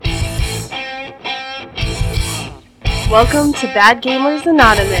Welcome to Bad Gamers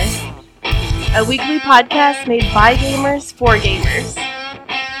Anonymous, a weekly podcast made by gamers for gamers.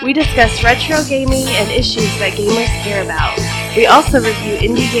 We discuss retro gaming and issues that gamers care about. We also review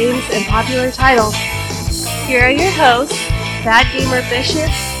indie games and popular titles. Here are your hosts, Bad Gamer Bishop,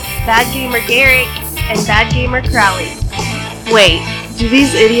 Bad Gamer Garrick, and Bad Gamer Crowley. Wait, do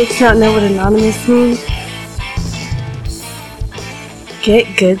these idiots not know what anonymous means?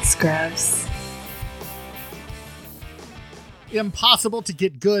 Get good, scrubs. Impossible to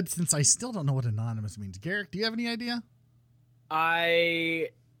get good since I still don't know what anonymous means. Garrick, do you have any idea? I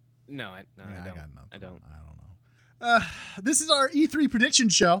don't. I don't know. This is our E3 prediction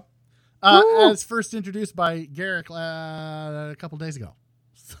show, as first introduced by Garrick a couple days ago.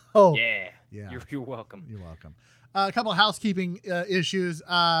 So yeah. You're welcome. You're welcome. A couple of housekeeping issues.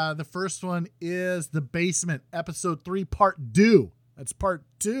 The first one is The Basement, Episode 3, Part 2. That's Part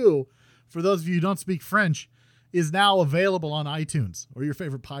 2. For those of you who don't speak French, is now available on iTunes or your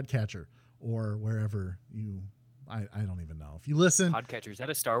favorite podcatcher or wherever you. I don't even know. If you listen, Podcatcher, is that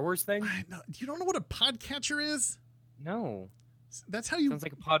a Star Wars thing? You don't know what a podcatcher is? No. That's how you. Sounds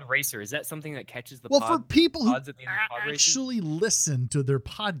like a pod racer. Is that something that catches the for people who pods at the end of pod racing? actually listen to their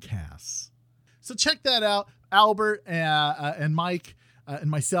podcasts. So check that out. Albert and Mike and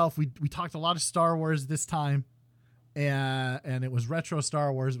myself, we talked a lot of Star Wars this time, and it was retro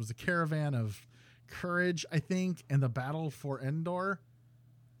Star Wars. It was a Caravan of Courage, I think, and the Battle for Endor.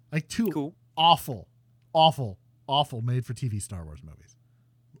 Like two cool. awful made for TV Star Wars movies.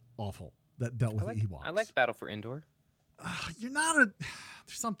 Awful. That dealt with Ewoks. I like Battle for Endor. You're not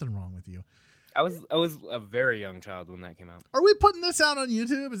there's something wrong with you. I was a very young child when that came out. Are we putting this out on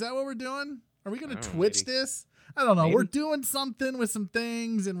YouTube? Is that what we're doing? Are we going to Twitch this? I don't know. Maybe. We're doing something with some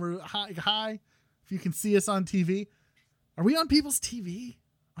things, and we're hi. If you can see us on TV. Are we on people's TV?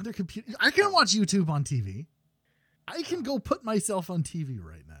 On their computer? I can watch YouTube on TV. I can go put myself on TV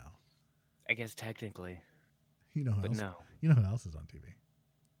right now. I guess technically. You know who But else? no. You know who else is on TV?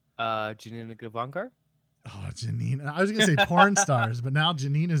 Janina Gavankar? Oh, Janine. I was going to say porn stars, but now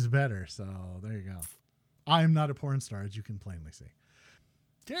Janine is better. So there you go. I'm not a porn star, as you can plainly see.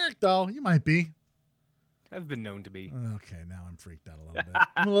 Garrick, though, you might be. I've been known to be. Okay, now I'm freaked out a little bit.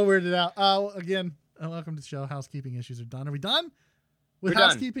 I'm a little weirded out. Again, welcome to the show. Housekeeping issues are done. Are we done? With We're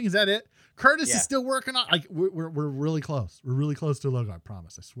housekeeping, is that it? Curtis Yeah. is still working on. Like we're really close. We're really close to a logo. I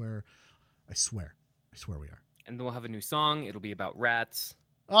promise. I swear we are. And then we'll have a new song. It'll be about rats.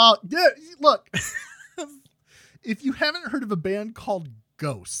 Oh yeah, look. If you haven't heard of a band called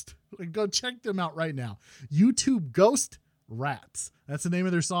Ghost, go check them out right now. YouTube Ghost Rats. That's the name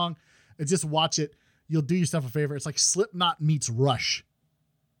of their song. And just watch it. You'll do yourself a favor. It's like Slipknot meets Rush.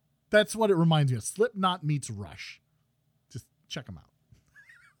 That's what it reminds me of. Slipknot meets Rush. Just check them out.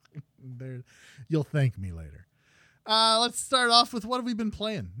 You'll thank me later. Let's start off with what have we been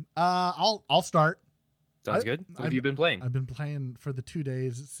playing. I'll start. Sounds good. What have you been playing? I've been playing for the 2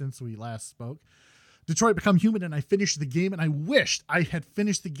 days since we last spoke. Detroit Become Human, and I finished the game, and I wished I had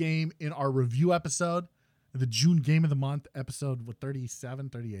finished the game in our review episode, the June Game of the Month episode, 37,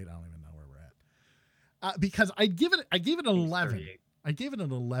 38. I don't even know where we're at. Because I gave it an 11. 38. I gave it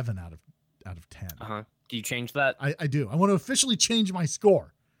an 11 out of 10. Do you change that? I do. I want to officially change my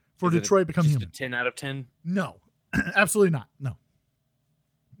score for Is it Detroit Become just Human. A 10 out of 10? No, absolutely not. No.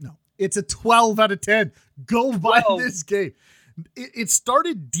 It's a 12 out of 10. Go buy this game. It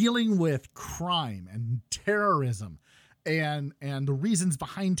started dealing with crime and terrorism and the reasons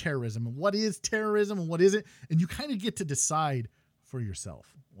behind terrorism and what is terrorism and what isn't. And you kind of get to decide for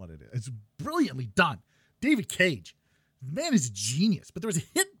yourself what it is. It's brilliantly done. David Cage, man, is a genius. But there was a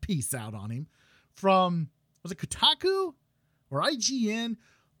hit piece out on him from, was it Kotaku or IGN?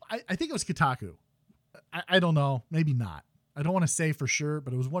 I think it was Kotaku. I don't know. Maybe not. I don't want to say for sure,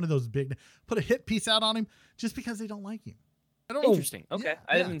 but it was one of those big, put a hit piece out on him just because they don't like him. I don't know. Interesting. Okay. Yeah,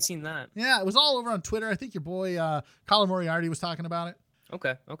 I haven't seen that. Yeah, it was all over on Twitter. I think your boy Colin Moriarty was talking about it.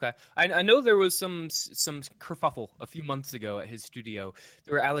 Okay. I know there was some kerfuffle a few months ago at his studio.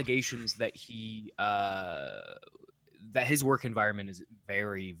 There were allegations that that his work environment is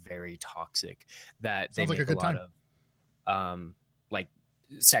very, very toxic. That they Sounds like make a good lot time. of like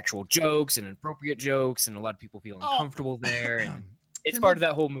sexual jokes and inappropriate jokes, and a lot of people feel uncomfortable there. And it's part of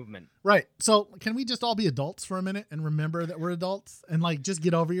that whole movement. Right. So can we just all be adults for a minute and remember that we're adults and like just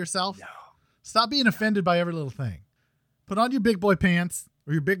get over yourself? No. Stop being offended by every little thing. Put on your big boy pants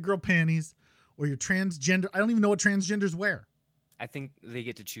or your big girl panties or your transgender. I don't even know what transgenders wear. I think they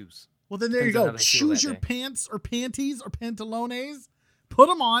get to choose. Well, then there you Depends on go. how they feel Choose that your day. pants or panties or pantalones. Put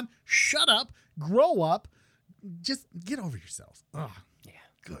them on. Shut up. Grow up. Just get over yourselves. Ugh. Yeah.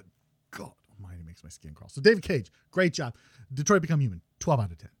 Good God Almighty, makes my skin crawl. So David Cage, great job. Detroit Become Human, 12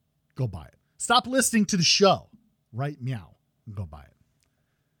 out of 10. Go buy it. Stop listening to the show. Right meow. Go buy it.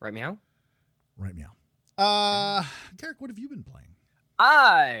 Right meow? Right meow. Garrick, what have you been playing?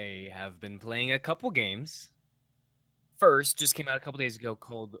 I have been playing a couple games. First, just came out a couple days ago,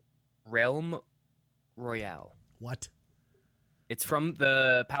 called Realm Royale. What? It's from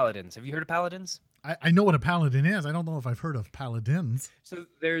the Paladins. Have you heard of Paladins? I know what a paladin is. I don't know if I've heard of paladins. So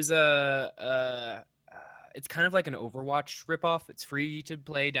there's it's kind of like an Overwatch ripoff. It's free to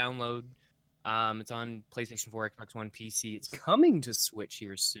play, download. It's on PlayStation 4, Xbox One, PC. It's coming to Switch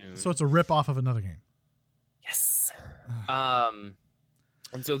here soon. So it's a rip-off of another game. Yes. And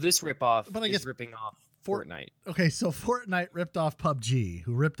so this ripoff But I is guess ripping off For- Fortnite. Okay, so Fortnite ripped off PUBG,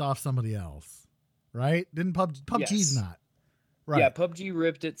 who ripped off somebody else, right? Didn't PUBG's Yes. not. Right. Yeah, PUBG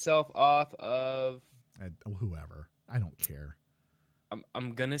ripped itself off of. Whoever. I don't care.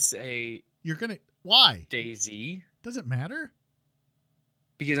 I'm gonna say You're going to... Why? DayZ, Does it matter?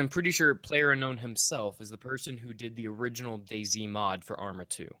 because I'm pretty sure PlayerUnknown himself is the person who did the original DayZ mod for Arma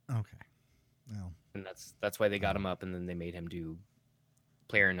 2, Okay. Well, and that's why they got him up, and then they made him do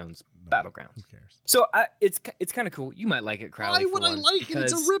PlayerUnknown's no, Battlegrounds. Who cares? So it's kind of cool. You might like it, Crowley. Why would I like it?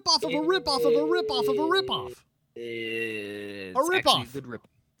 It's a rip-off of a rip-off of a rip-off of a rip-off. It's A rip-off. actually a good rip.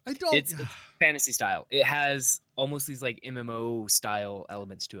 I don't... It's fantasy style. It has almost these like MMO style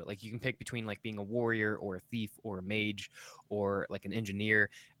elements to it. Like you can pick between like being a warrior or a thief or a mage or like an engineer,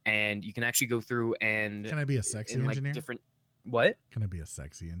 and you can actually go through and Can I be a sexy in, like, engineer? different. What? Can I be a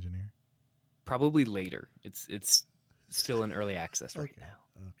sexy engineer? Probably later. It's still in early access right Okay.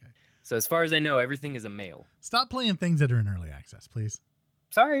 now. Okay. So as far as I know, everything is a male. Stop playing things that are in early access, please.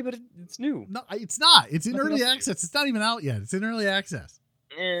 Sorry, but it's new. No, it's not. It's in Nothing early else to do. access. It's not even out yet. It's in early access.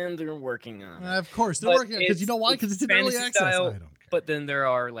 And they're working on it. Of course, they're But working because you know why? Because it's in early fantasy access. style, I don't care. But then there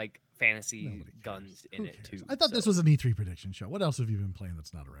are like fantasy Nobody cares. guns in Who it cares? too. I thought this so. was an E3 prediction show. What else have you been playing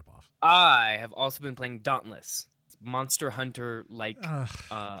that's not a ripoff? I have also been playing Dauntless, Monster Hunter like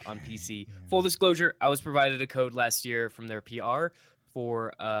on PC. Yeah. Full disclosure, I was provided a code last year from their PR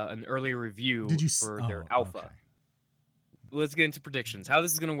for an early review Did you for their oh, alpha. okay. Let's get into predictions. How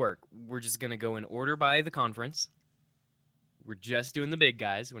this is going to work. We're just going to go in order by the conference. We're just doing the big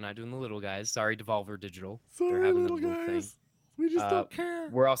guys. We're not doing the little guys. Sorry, Devolver Digital. Sorry, They're having little a little thing. guys. We just don't care.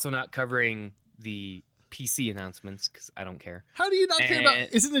 We're also not covering the PC announcements because I don't care. How do you not care about? And-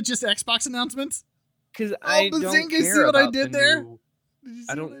 Isn't it just Xbox announcements? Because I don't Bazinga, care see what I about did the there? new- Did you see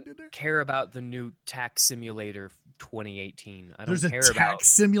I what don't I did there? care about the new Tax Simulator 2018. I don't There's a care about tax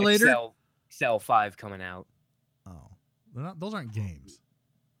simulator. Excel 5 coming out. Oh, they're not, those aren't games.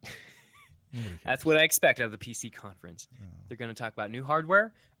 Nobody That's cares. what I expect out of the PC conference. Oh. They're going to talk about new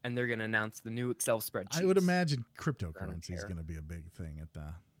hardware and they're going to announce the new Excel spreadsheet. I would imagine cryptocurrency is care. going to be a big thing at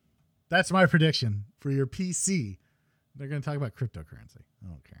the. That's my prediction for your PC. They're going to talk about cryptocurrency. I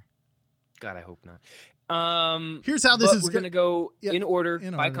don't care. God, I hope not. Here's how this but is we're going to go Yeah, in order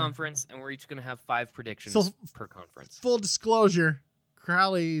in by order. conference, and we're each going to have 5 predictions So, per conference. Full disclosure: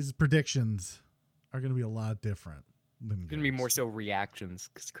 Crowley's predictions are going to be a lot different than It's going to be more Garrett's. so reactions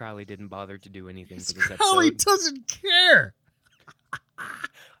because Crowley didn't bother to do anything for this Crowley episode. doesn't care.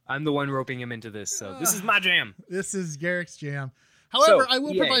 I'm the one roping him into this, so this is my jam. This is Garrick's jam. However, So, I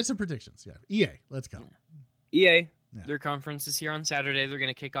will EA. provide some predictions. Yeah, EA, let's go. EA, Yeah. their conference is here on Saturday. They're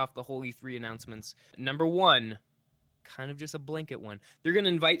going to kick off the whole E3 announcements. Number 1, kind of just a blanket one. They're going to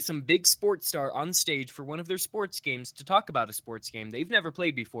invite some big sports star on stage for one of their sports games to talk about a sports game they've never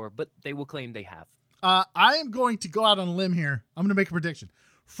played before, but they will claim they have. I am going to go out on a limb here. I'm going to make a prediction.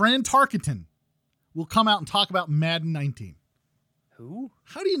 Fran Tarkenton will come out and talk about Madden 19. Who?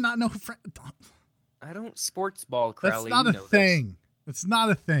 How do you not know who Fran? I don't sports ball, That's Crowley. not you a know this. thing. That's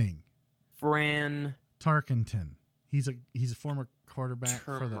not a thing. Fran Tarkenton. He's a former quarterback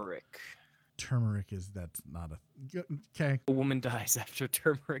for the Turmeric. Turmeric. That's not a okay. A woman dies after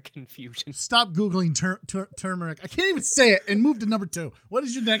turmeric infusion. Stop googling turmeric. I can't even say it. And move to number 2. What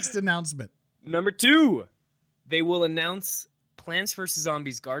is your next announcement? Number 2, they will announce Plants vs.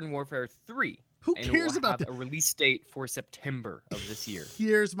 Zombies Garden Warfare 3. Who and it cares will about have that? a release date for September of this year.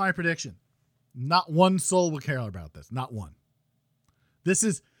 Here's my prediction. Not one soul will care about this. Not one. This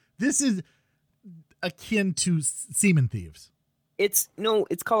is akin to Seaman Thieves. It's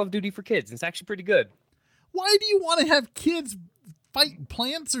Call of Duty for kids. It's actually pretty good. Why do you want to have kids fight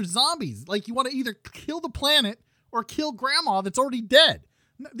plants or zombies? Like, you want to either kill the planet or kill grandma that's already dead.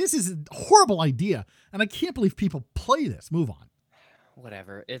 This is a horrible idea, and I can't believe people play this. Move on.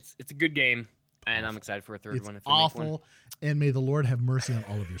 Whatever. It's a good game, and I'm excited for a third It's one. If they make one. awful, and may the Lord have mercy on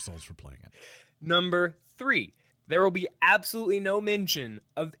all of your souls for playing it. Number 3, there will be absolutely no mention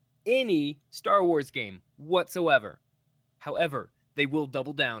of any Star Wars game whatsoever. However, they will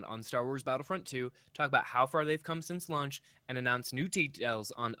double down on Star Wars Battlefront 2, talk about how far they've come since launch, and announce new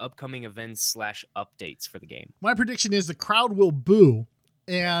details on upcoming events/updates for the game. My prediction is the crowd will boo,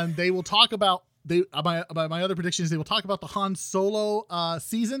 and they will talk about my other prediction is they will talk about the Han Solo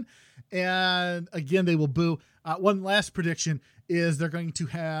season, and again they will boo. One last prediction is they're going to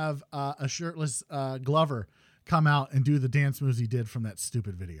have a shirtless Glover come out and do the dance moves he did from that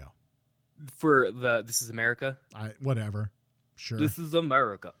stupid video. For the This Is America? Whatever. Sure. This is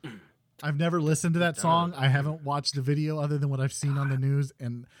America. I've never listened to that song. I haven't watched the video other than what I've seen on the news,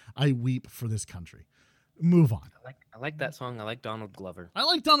 and I weep for this country. Move on. I like that song. I like Donald Glover. I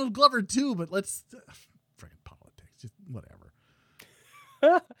like Donald Glover too, but let's friggin' politics. Just whatever.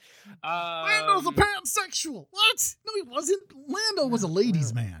 Lando's a pansexual. What? No, he wasn't. Lando was a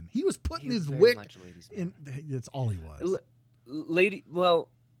ladies' man. He was putting his wick in. That's all he was. Lady. Well,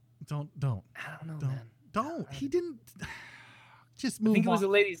 don't. I don't know, man. Don't. He didn't. Just move on. I think he was a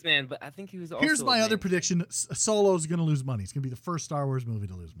ladies' man, but I think he was also. Here's my other prediction: Solo's going to lose money. It's going to be the first Star Wars movie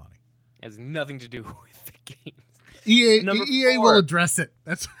to lose money. It has nothing to do with the games. EA will address it.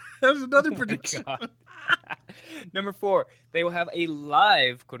 That's another prediction. Number 4, they will have a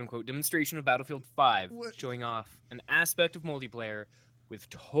live, quote-unquote, demonstration of Battlefield 5, showing off an aspect of multiplayer with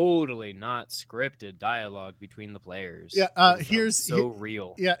totally not scripted dialogue between the players. Yeah,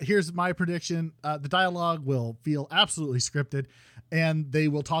 real. Yeah, here's my prediction. The dialogue will feel absolutely scripted, and they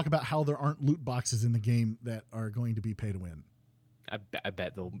will talk about how there aren't loot boxes in the game that are going to be pay to win. I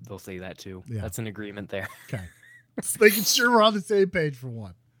bet they'll say that too. Yeah. That's an agreement there. Okay. Just making sure we're on the same page for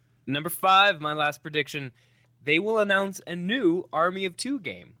one. Number 5, my last prediction. They will announce a new Army of Two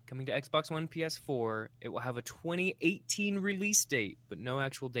game coming to Xbox One, PS4. It will have a 2018 release date, but no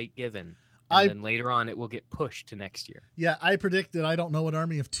actual date given. And then later on, it will get pushed to next year. Yeah, I predict that I don't know what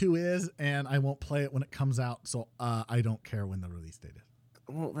Army of Two is, and I won't play it when it comes out, so I don't care when the release date is.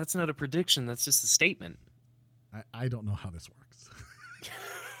 Well, that's not a prediction. That's just a statement. I don't know how this works.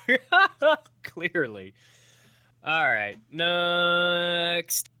 Clearly. All right.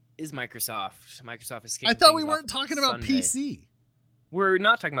 Next is Microsoft. Microsoft is. I thought we weren't talking about PC. We're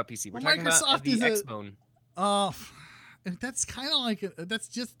not talking about PC. We're talking Microsoft about the Xbone. That's kind of like that's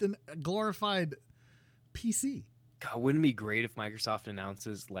just a glorified PC. God, wouldn't it be great if Microsoft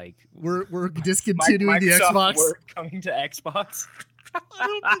announces like we're discontinuing the Xbox? Word coming to Xbox. I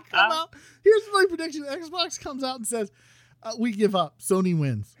don't think come out. Here's my prediction: Xbox comes out and says, "We give up. Sony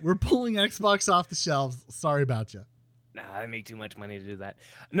wins. We're pulling Xbox off the shelves. Sorry about you." Nah, I make too much money to do that.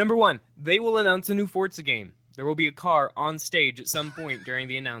 Number 1, they will announce a new Forza game. There will be a car on stage at some point during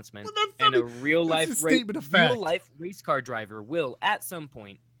the announcement, and a real-life race car driver will, at some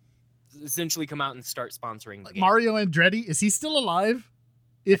point, essentially come out and start sponsoring the game. Mario Andretti, is he still alive?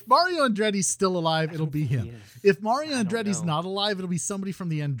 If Mario Andretti's still alive, it'll be him. If Mario Andretti's not alive, it'll be somebody from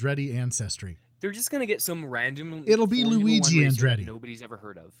the Andretti ancestry. They're just gonna get some random. It'll be Luigi Andretti. Nobody's ever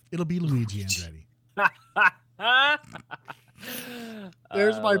heard of. It'll be Luigi Andretti.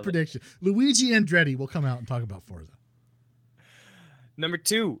 There's my prediction. Luigi Andretti will come out and talk about Forza. Number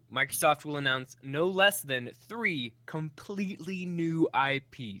 2, Microsoft will announce no less than 3 completely new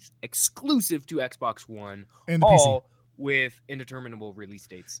IPs exclusive to Xbox One, and the all PC. With indeterminable release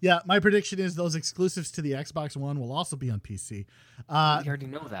dates. Yeah, my prediction is those exclusives to the Xbox One will also be on PC. You already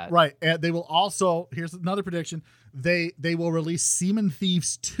know that. Right. And they will also, here's another prediction, they will release Seaman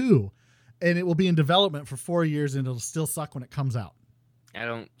Thieves 2, and it will be in development for 4 years, and it'll still suck when it comes out. I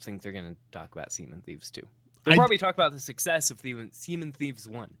don't think they're going to talk about Seaman Thieves 2. They'll probably talk about the success of Seaman Thieves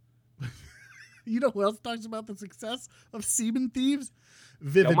 1. You know who else talks about the success of Seaman Thieves?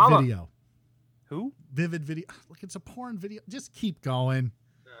 Vivid Video. Who? Vivid Video. Look, it's a porn video. Just keep going.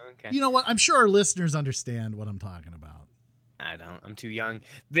 Okay. You know what? I'm sure our listeners understand what I'm talking about. I don't. I'm too young.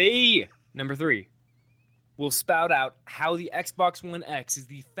 They, number 3, will spout out how the Xbox One X is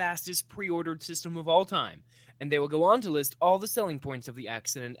the fastest pre-ordered system of all time. And they will go on to list all the selling points of the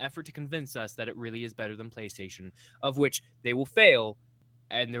X in an effort to convince us that it really is better than PlayStation, of which they will fail,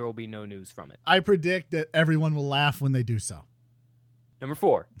 and there will be no news from it. I predict that everyone will laugh when they do so. Number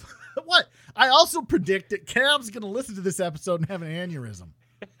 4. What? I also predict that Cab's going to listen to this episode and have an aneurysm.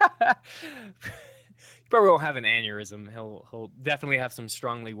 He probably won't have an aneurysm. He'll definitely have some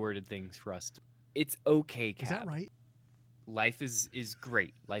strongly worded things for us. It's okay, Cab. Is that right? Life is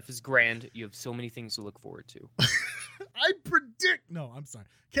great. Life is grand. You have so many things to look forward to. I predict. No, I'm sorry.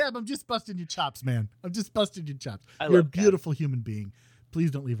 Cab, I'm just busting your chops, man. I'm just busting your chops. You're a beautiful human being.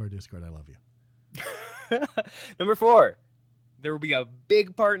 Please don't leave our Discord. I love you. Number 4. there will be a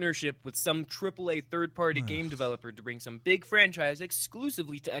big partnership with some AAA third-party game developer to bring some big franchise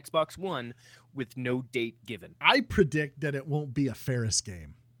exclusively to Xbox One with no date given. I predict that it won't be a Ferris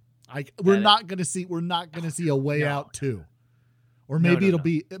game. We're not going to see a Way Out 2. Or maybe it'll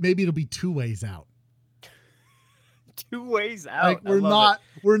be 2 Ways Out. 2 Ways Out. Like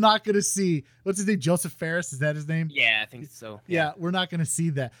we're not going to see, what's his name? Joseph Ferris, is that his name? Yeah, I think so. Yeah, we're not going to see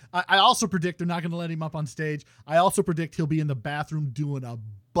that. I also predict they're not going to let him up on stage. I also predict he'll be in the bathroom doing a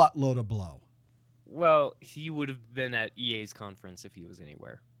buttload of blow. Well, he would have been at EA's conference if he was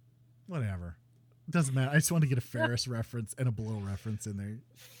anywhere. Whatever. Doesn't matter. I just want to get a Ferris reference and a blow reference in there.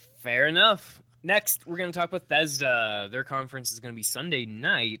 Fair enough. Next, we're going to talk Bethesda. Their conference is going to be Sunday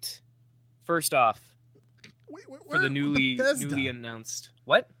night. First off, for the newly announced.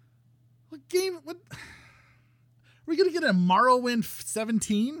 What game? Are we going to get a Morrowind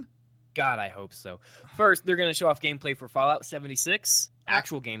 17? God, I hope so. First, they're going to show off gameplay for Fallout 76.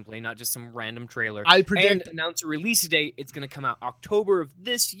 Actual gameplay, not just some random trailer. I predict and announce a release date. It's going to come out October of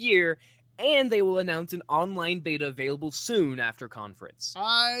this year, and they will announce an online beta available soon after conference.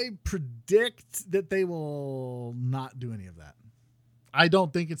 I predict that they will not do any of that. I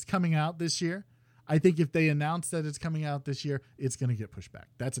don't think it's coming out this year. I think if they announce that it's coming out this year, it's going to get pushed back.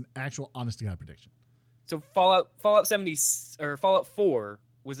 That's an actual honest-to-God prediction. So Fallout 70 or Fallout 4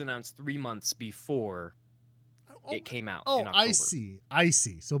 was announced 3 months before it came out. Oh, in October. I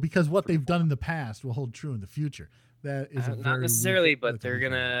see. So because what they've done in the past will hold true in the future. That is not necessarily, but they're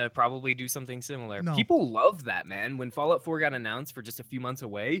gonna probably do something similar. No. People love that, man. When Fallout 4 got announced for just a few months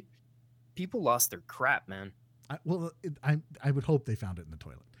away, people lost their crap, man. I would hope they found it in the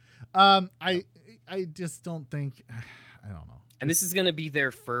toilet. I just don't think. I don't know. And this is going to be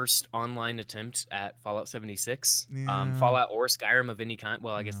their first online attempt at Fallout 76. Yeah. Fallout or Skyrim of any kind.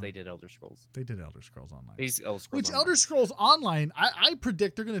 Well, I guess they did Elder Scrolls. They did Elder Scrolls Online. Elder Scrolls Online, I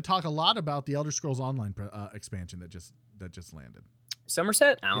predict they're going to talk a lot about the Elder Scrolls Online expansion that just landed.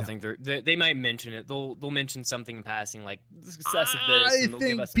 Somerset? I don't think they might mention it. They'll mention something in passing, like the success of this, and they'll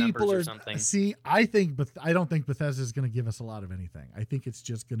give us numbers or something. See, I don't think Bethesda is going to give us a lot of anything. I think it's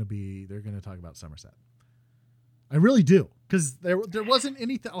just going to be they're going to talk about Somerset. I really do, because there wasn't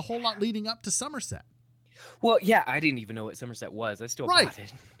a whole lot leading up to Somerset. Well, yeah, I didn't even know what Somerset was. I still bought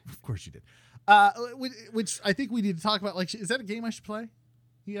it. Of course you did. Which I think we need to talk about. Like, is that a game I should play?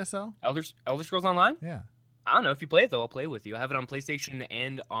 ESO? Elder Scrolls Online? Yeah. I don't know. If you play it, though, I'll play with you. I have it on PlayStation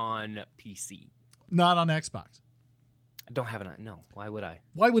and on PC. Not on Xbox. I don't have it on. No. Why would I?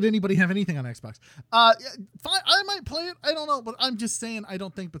 Why would anybody have anything on Xbox? Fine, I might play it. I don't know, but I'm just saying I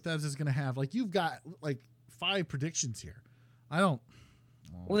don't think Bethesda's going to have, like, you've got, like, 5 predictions here. I don't.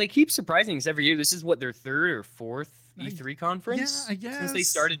 Well, they keep surprising us every year. This is what, their 3rd or 4th E3 conference? Yeah, I guess. Since they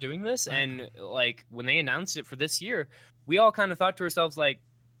started doing this. And, like, when they announced it for this year, we all kind of thought to ourselves, like,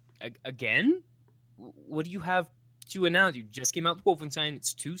 again? What do you have to announce? You just came out with Wolfenstein.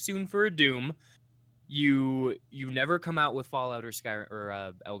 It's too soon for a Doom. You never come out with Fallout or Skyrim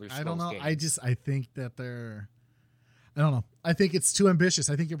or Elder Scrolls. I don't know. Games. I think that they're. I don't know. I think it's too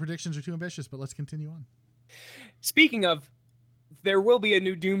ambitious. I think your predictions are too ambitious. But let's continue on. Speaking of, there will be a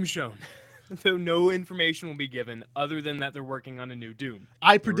new Doom shown, though no information will be given other than that they're working on a new Doom.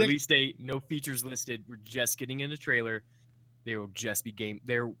 I predict no release date, no features listed. We're just getting in a trailer. There will just be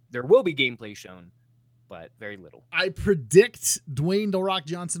There will be gameplay shown, but very little. I predict Dwayne "The Rock"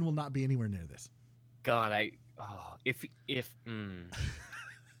 Johnson will not be anywhere near this. God, if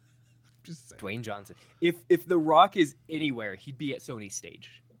Dwayne Johnson, if The Rock is anywhere, he'd be at Sony's stage.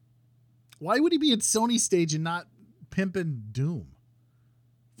 Why would he be at Sony's stage and not pimping Doom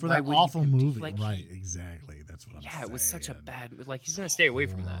for Why that would awful he pimp Doom? movie? Like, right, exactly. That's what I'm saying. Yeah, it was such a bad. Like, he's gonna stay away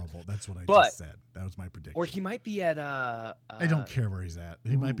from that. That's what I just said. That was my prediction. Or he might be at I don't care where he's at.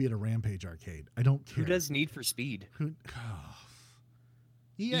 He might be at a Rampage arcade. I don't care. Who does Need for Speed?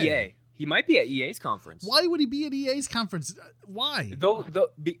 EA. He might be at EA's conference. Why would he be at EA's conference? Why? Are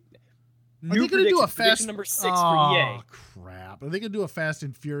they going to do a fast number 6 for EA? Oh crap! Are they going to do a Fast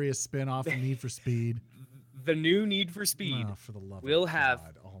and Furious spin-off of Need for Speed? The new Need for Speed for the love will of have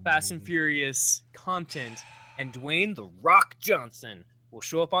God Fast and Furious content, and Dwayne "The Rock" Johnson will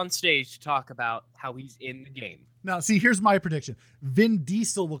show up on stage to talk about how he's in the game. Now, see, here's my prediction. Vin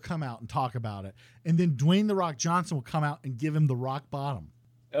Diesel will come out and talk about it, and then Dwayne "The Rock" Johnson will come out and give him the rock bottom.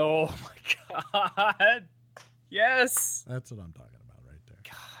 Oh my God! Yes, that's what I'm talking about right there.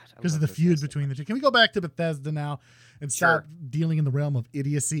 God, because of the feud between the two. Can we go back to Bethesda now and stop dealing in the realm of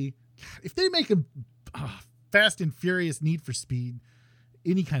idiocy? If they make a Fast and Furious Need for Speed,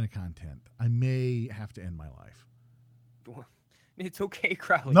 any kind of content, I may have to end my life. It's okay,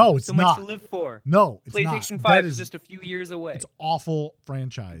 Crowley. No, it's so not. much to live for. No, it's not. PlayStation 5 That is just a few years away. It's awful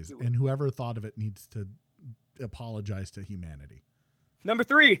franchise, and whoever thought of it needs to apologize to humanity. Number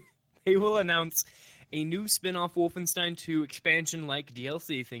 3, they will announce a new spin-off Wolfenstein 2 expansion-like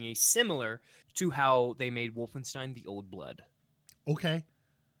DLC thingy, similar to how they made Wolfenstein: The Old Blood. Okay.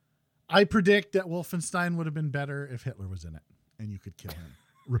 I predict that Wolfenstein would have been better if Hitler was in it, and you could kill him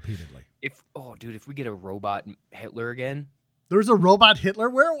repeatedly. If we get a robot Hitler again. There's a robot Hitler?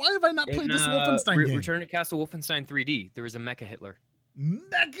 Why have I not played this Wolfenstein game? Return to Castle Wolfenstein 3D. There was a Mecha Hitler.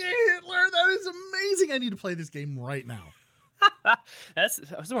 Mecha Hitler? That is amazing. I need to play this game right now. That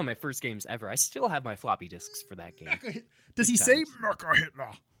was one of my first games ever. I still have my floppy disks for that game. Does he say Mecha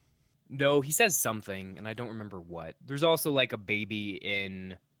Hitler? No, he says something, and I don't remember what. There's also like a baby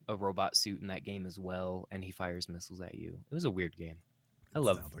in a robot suit in that game as well, and he fires missiles at you. It was a weird game. I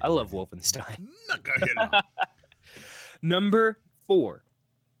love Wolfenstein. Mecha Hitler. Number 4.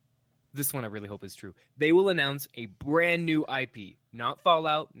 This one I really hope is true. They will announce a brand new IP. Not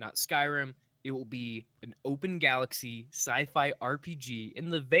Fallout, not Skyrim. It will be an open galaxy sci-fi RPG in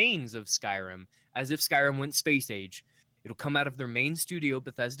the veins of Skyrim, as if Skyrim went space age. It'll come out of their main studio,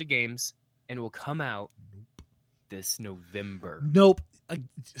 Bethesda Games, and it will come out this November. Nope.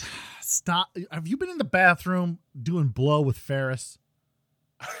 Stop. Have you been in the bathroom doing blow with Ferris?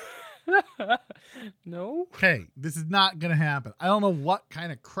 No. Okay, this is not going to happen. I don't know what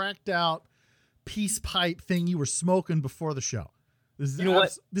kind of cracked out peace pipe thing you were smoking before the show. This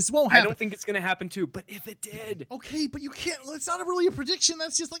won't happen. I don't think it's going to happen too, but if it did. Okay, but you can't. It's not really a prediction.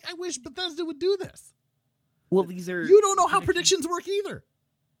 That's just like, I wish Bethesda would do this. Well, these are. You don't know how predictions work either.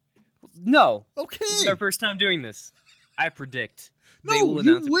 No. Okay. This is our first time doing this. I predict. No, they will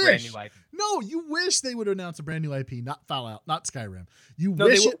you announce wish. A brand new IP. No, you wish they would announce a brand new IP, not Fallout, not Skyrim. You No,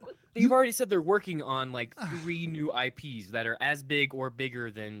 wish they've already said they're working on like 3 new IPs that are as big or bigger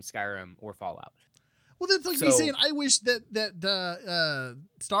than Skyrim or Fallout. Well, that's like me saying I wish that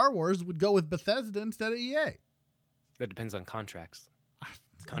Star Wars would go with Bethesda instead of EA. That depends on contracts.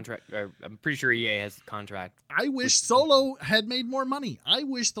 I'm pretty sure EA has a contract. I wish Solo had made more money. I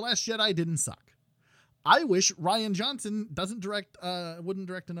wish The Last Jedi didn't suck. I wish Rian Johnson wouldn't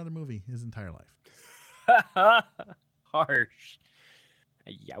direct another movie his entire life. Harsh.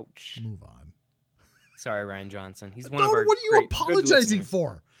 Youch. Move on. Sorry, Rian Johnson. He's one of our. What are you apologizing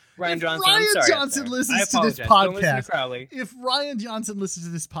for? Ryan if Johnson. Ryan Johnson listens to this podcast, if Ryan Johnson listens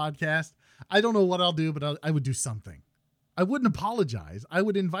to this podcast, I don't know what I'll do, but I would do something. I wouldn't apologize. I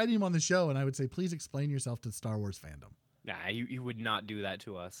would invite him on the show and I would say, please explain yourself to the Star Wars fandom. Nah, you would not do that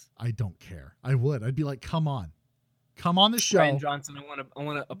to us. I don't care. I would. I'd be like, come on the show. Ryan Johnson, I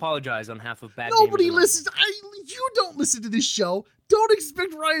want to apologize on behalf of Bad Nobody Gamers listens. You don't listen to this show. Don't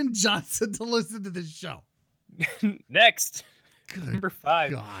expect Ryan Johnson to listen to this show. Next, Good number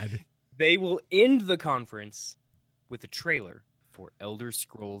 5. God. They will end the conference with a trailer for Elder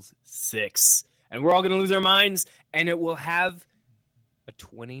Scrolls 6. And we're all going to lose our minds, and it will have a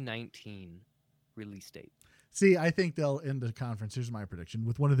 2019 release date. See, I think they'll end the conference. Here's my prediction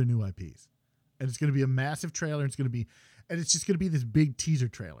with one of their new IPs. And it's going to be a massive trailer. It's just going to be this big teaser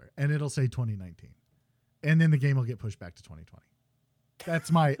trailer, and it'll say 2019. And then the game will get pushed back to 2020.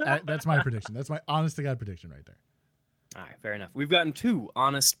 That's my prediction. That's my honest to God prediction right there. All right, fair enough. We've gotten 2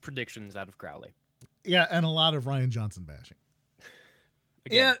 honest predictions out of Crowley. Yeah, and a lot of Ryan Johnson bashing.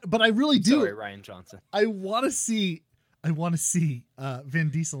 Again, yeah, but I really do. Sorry, Ryan Johnson. I want to see Vin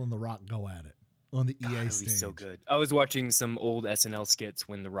Diesel and The Rock go at it on the EA stage. Be so good. I was watching some old SNL skits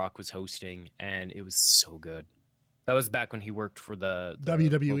when The Rock was hosting, and it was so good. That was back when he worked for the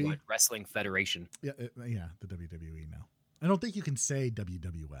WWE World Wrestling Federation. Yeah, the WWE now. I don't think you can say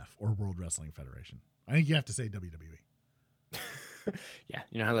WWF or World Wrestling Federation. I think you have to say WWE. Yeah,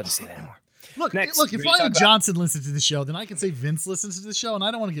 you're not allowed to say that anymore. Look, Next, if Ryan Johnson listens to the show, then I can say Vince listens to the show, and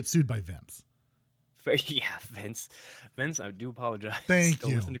I don't want to get sued by Vince. Yeah, Vince, I do apologize. Thank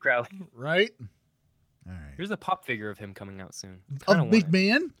you. Listen to Crowley. Right? All right. Here's a pop figure of him coming out soon. Of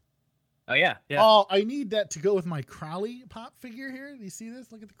McMahon? Oh, yeah. Oh, I need that to go with my Crowley pop figure here. Do you see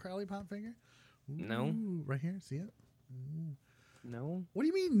this? Look at the Crowley pop figure. Ooh, no. Right here. See it? Ooh. No. What do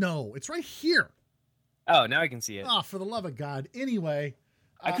you mean no? It's right here. Oh, now I can see it. Oh, for the love of God. Anyway.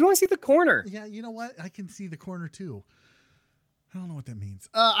 I can only see the corner. Yeah, you know what? I can see the corner too. I don't know what that means.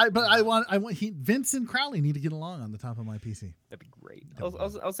 I want Vince and Crowley need to get along on the top of my PC. That'd be great.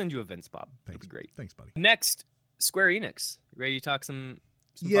 I'll send you a Vince Bob. Thanks. That'd be great. Thanks, buddy. Next, Square Enix. Ready to talk some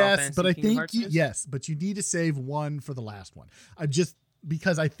yes, but I Kingdom think Hearts but you need to save one for the last one.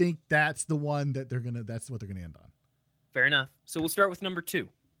 Because I think that's the one that that's what they're gonna end on. Fair enough. So we'll start with number 2.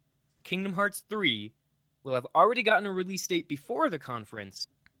 Kingdom Hearts 3 will have already gotten a release date before the conference,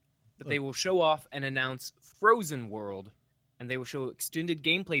 but they will show off and announce Frozen World, and they will show extended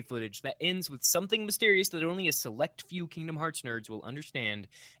gameplay footage that ends with something mysterious that only a select few Kingdom Hearts nerds will understand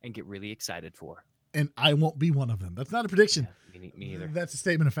and get really excited for. And I won't be one of them. That's not a prediction. Yeah, me either. That's a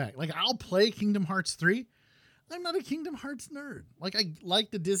statement of fact. Like, I'll play Kingdom Hearts 3. I'm not a Kingdom Hearts nerd. Like, I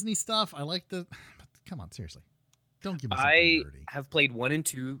like the Disney stuff. I like the... Come on, seriously. Don't give me something nerdy. I have played 1 and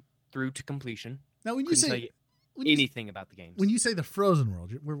 2 through to completion. Now, when you Couldn't say... tell you when you- anything about the games. When you say the Frozen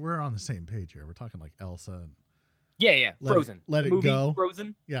world, we're on the same page here. We're talking like Elsa. And Yeah, Frozen. Let it Movie, go.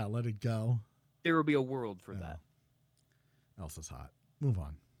 Frozen. Yeah, let it go. There will be a world for Yeah. Elsa's hot. Move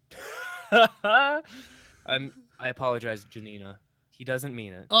on. that. I apologize, Janina. He doesn't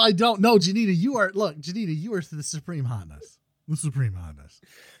mean it. Oh, I don't know, Janita. You are the supreme hotness. The supreme hotness.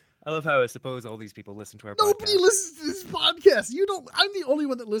 I love how I suppose all these people listen to our Nobody podcast. listens to this podcast. You don't. I'm the only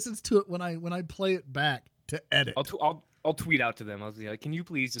one that listens to it when I play it back to edit. I'll tweet out to them. I'll be like, "Can you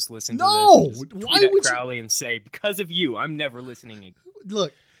please just listen No! to this?" Just Why tweet at would you- Crowley and say, "Because of you, I'm never listening."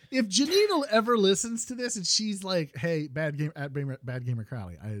 Look, if Janina ever listens to this and she's like, "Hey, bad gamer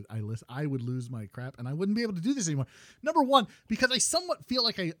Crowley," I would lose my crap and I wouldn't be able to do this anymore. Number one, because I somewhat feel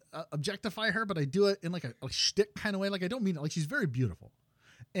like I objectify her, but I do it in like a shtick kind of way. Like, I don't mean it. Like, she's very beautiful,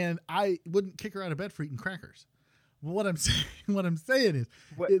 and I wouldn't kick her out of bed for eating crackers. What I'm saying is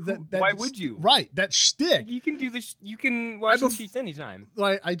that Why would you? Right, that shtick. You can do this. You can watch the sheets anytime.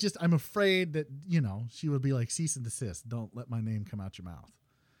 I'm afraid that, she would be like, cease and desist. Don't let my name come out your mouth.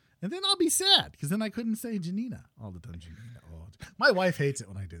 And then I'll be sad because then I couldn't say Janina all the time. Janina. Oh, my wife hates it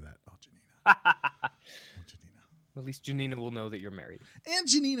when I do that. Oh, Janina. Oh, Janina. At least Janina will know that you're married. And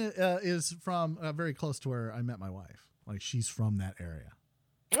Janina is from very close to where I met my wife. Like, she's from that area.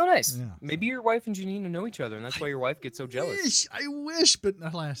 Oh, nice. Yeah. Maybe your wife and Janina know each other, and that's why your wife gets so jealous. I wish, but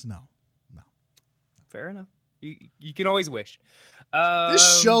alas, no. Fair enough. You can always wish.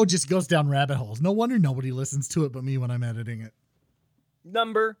 This show just goes down rabbit holes. No wonder nobody listens to it but me when I'm editing it.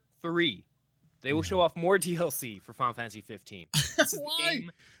 Number 3. They will show off more DLC for Final Fantasy 15. This is Why? the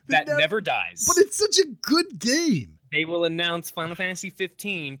game that never dies. But it's such a good game. They will announce Final Fantasy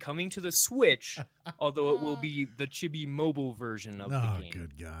 15 coming to the Switch, although it will be the chibi mobile version of the game.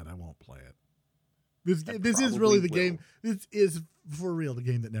 Good God, I won't play it. This I is really the probably game. This is for real the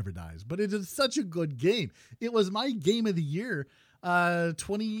game that never dies. But it is such a good game. It was my game of the year 2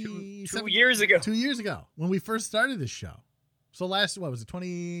 years ago. 2 years ago when we first started this show. So what was it,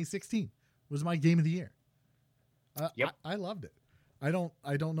 2016 was my game of the year. Yep. I loved it. I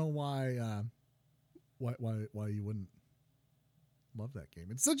don't know why you wouldn't love that game.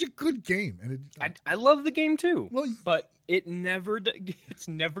 It's such a good game, and I love the game too. Well, but it's never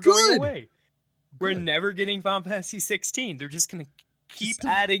Good. going away. We're never getting Final Fantasy 16. They're just gonna keep Just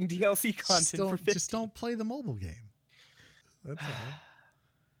don't- adding DLC content for 15. just don't play the mobile game. That's all.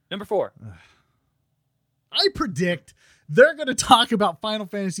 Number 4. I predict they're going to talk about Final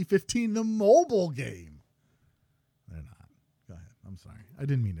Fantasy 15, the mobile game. They're not. Go ahead. I'm sorry. I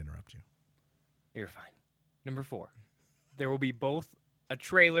didn't mean to interrupt you. You're fine. Number 4. There will be both a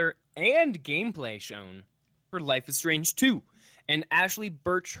trailer and gameplay shown for Life is Strange 2, and Ashley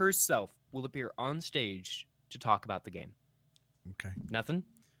Birch herself will appear on stage to talk about the game. Okay. Nothing?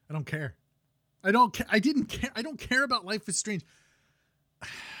 I don't care. I don't care. I didn't care. I don't care about Life is Strange.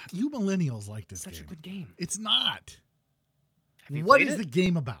 You millennials like this Such game. a good game. It's not. Have you What played is it? the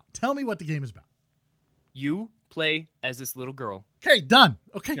game about? Tell me what the game is about. You play as this little girl. Okay, done.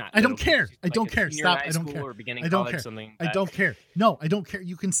 Okay, Not I don't little, care. she's I like don't a care. senior in Stop. high I don't school care. or beginning I don't college, care. something I like don't that. care. No, I don't care.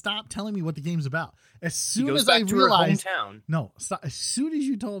 You can stop telling me what the game's about. As She soon goes as I back to her realized, hometown. no, stop. As soon as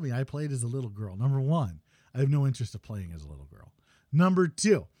you told me I played as a little girl, number one, I have no interest of playing as a little girl. Number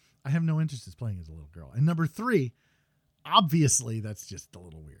two, I have no interest in playing as a little girl. And number three, obviously that's just a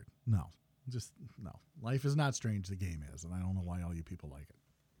little weird. No. Life is not strange. The game is, and I don't know why all you people like it.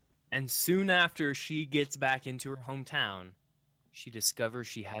 And soon after she gets back into her hometown, she discovers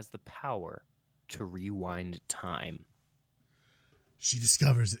she has the power to rewind time. She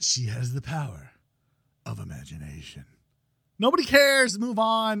discovers that she has the power of imagination. Nobody cares. Move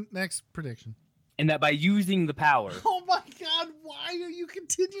on. Next prediction. And that by using the power, Oh my God! Why are you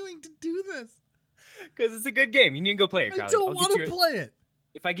continuing to do this? because it's a good game. You need to go play it, I Crowley. don't I'll want get to you play it.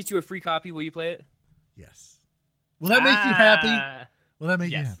 If I get you a free copy, will you play it? Yes. Will that make you happy? Ah, Will that make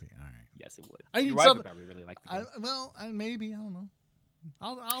you yes. happy? All right. Yes, it would. I need Your wife some- would probably really like the game. Maybe I don't know.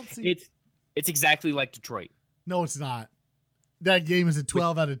 I'll see. It's exactly like Detroit. No, it's not. That game is a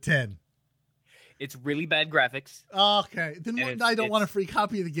 12 out of 10. It's really bad graphics, Okay, then And I don't want a it's- free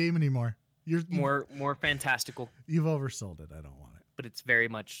copy of the game anymore. more fantastical, You've oversold it. I don't want it. but it's very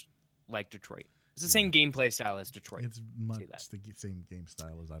much like Detroit. It's the same gameplay style as Detroit. It's much that. the same game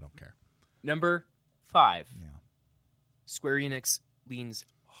style as I don't care. Number 5. Yeah. Square Enix leans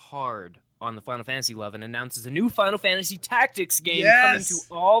hard on the Final Fantasy love and announces a new Final Fantasy Tactics game coming to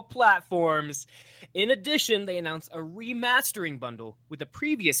all platforms. In addition, they announced a remastering bundle with the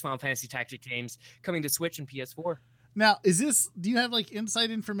previous Final Fantasy Tactics games coming to Switch and PS4. Now, do you have like inside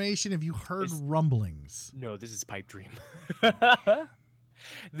information? Have you heard rumblings? No, this is pipe dream.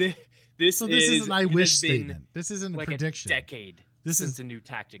 This is an I wish statement. This isn't like a prediction. A decade since a new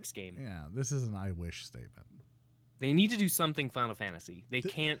Tactics game. Yeah, this is an I wish statement. They need to do something Final Fantasy. They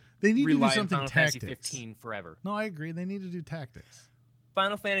can't They need to do rely on something Final Tactics. Fantasy 15 forever. No, I agree. They need to do Tactics.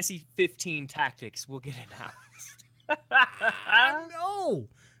 Final Fantasy 15 Tactics will get announced. No,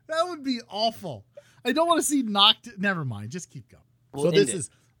 that would be awful. I don't want to see knocked. Never mind. Just keep going. We'll so end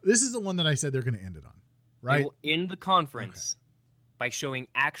this is the one that I said they're going to end it on, right? They will end the conference by showing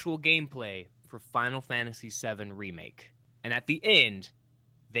actual gameplay for Final Fantasy VII Remake. And at the end,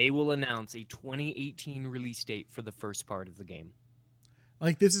 they will announce a 2018 release date for the first part of the game.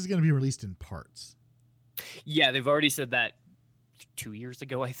 Like, this is going to be released in parts. Yeah, they've already said that 2 years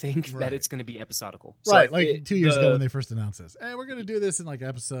ago, I think, Right. that it's going to be episodical. Right, So like 2 years ago when they first announced this. Hey, we're going to do this in like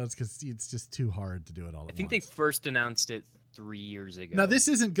episodes because it's just too hard to do it all at I think once. they first announced it 3 years ago. Now, this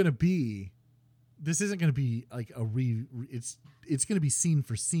isn't going to be like it's going to be scene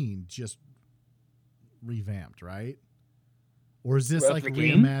for scene, just revamped, right? Or is this Of like the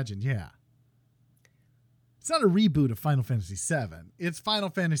game? reimagined? Yeah. It's not a reboot of Final Fantasy VII. It's Final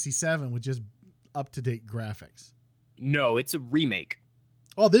Fantasy VII with just up-to-date graphics. No, it's a remake.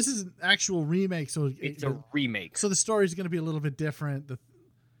 Oh, this is an actual remake. So It's a remake. So the story's going to be a little bit different.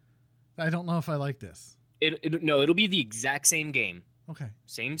 I don't know if I like this. It'll be the exact same game. Okay.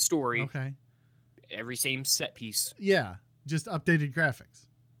 Same story. Okay. Every same set piece. Yeah, just updated graphics.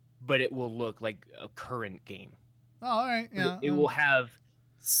 But it will look like a current game. Oh, all right. Yeah. It will have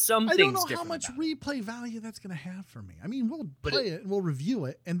some I things don't know how different much about it. replay value that's going to have for me. I mean, we'll But play it and we'll review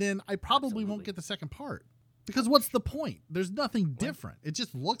it, and then I probably won't Absolutely. get the second part. Because what's the point? There's nothing different. It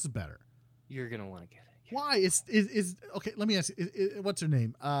just looks better. You're going to want to get it. Why? Is okay, let me ask you, what's her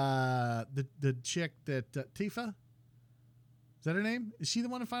name? The chick that Tifa? Is that her name? Is she the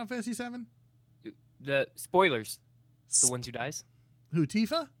one in Final Fantasy VII? The spoilers. The one who dies? Who,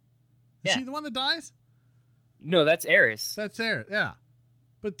 Tifa? Is Yeah. she the one that dies? No, that's Eris. That's there. Yeah.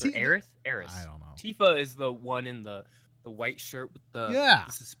 But Or Aerith? Eris. I don't know. Tifa is the one in the white shirt with the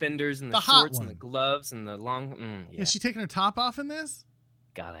suspenders and the The hot shorts and the one. gloves and the long. Yeah. Is she taking her top off in this?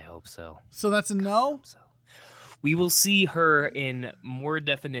 God, I hope so. So that's a no? So we will see her in more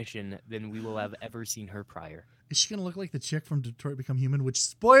definition than we will have ever seen her prior. Is she going to look like the chick from Detroit Become Human? Which,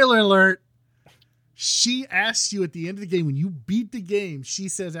 spoiler alert, she asks you at the end of the game, when you beat the game, she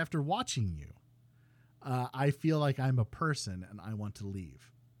says, after watching you, I feel like I'm a person and I want to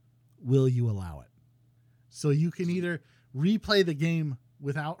leave. Will you allow it? So you can either replay the game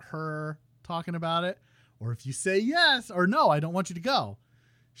without her talking about it, or if you say yes or no, I don't want you to go,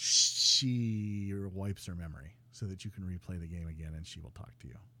 she wipes her memory so that you can replay the game again and she will talk to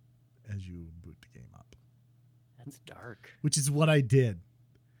you as you boot the game up. That's dark. Which is what I did.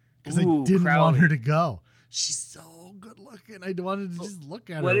 Because I Ooh, didn't want Crowley. her to go. She's so good looking. I wanted to just look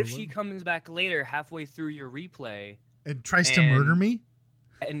at her. What if she comes back later, halfway through your replay, and tries to murder me?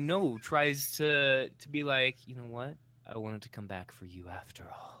 and tries to be like, you know what? I wanted to come back for you after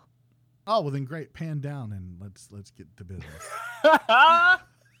all. Oh, well then great. Pan down and let's get to business.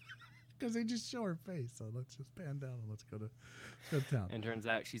 Because they just show her face. So let's just pan down and let's go to town. And turns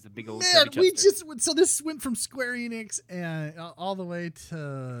out she's a big old Man, chubby we chubster. so this went from Square Enix and all the way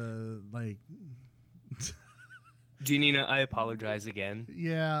to like Janina, I apologize again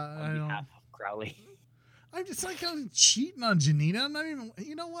yeah, I on don't. behalf of Crowley. I'm just like I'm cheating on Janina. I'm not even.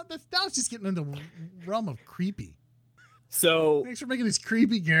 You know what? Now it's just getting into the realm of creepy. So Thanks for making this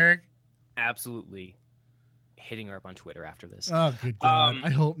creepy, Garrick. absolutely hitting her up on Twitter after this. Oh, good God. Um, I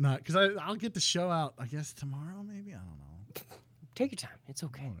hope not, because I'll get the show out, I guess, tomorrow, maybe? I don't know. Take your time. It's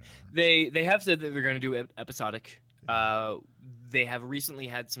okay. Whatever. They have said that they're going to do episodic. They have recently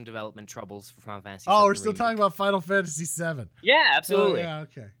had some development troubles for Final Fantasy. Oh, VII we're still Remake. talking about Final Fantasy VII. Yeah, absolutely. Oh, yeah,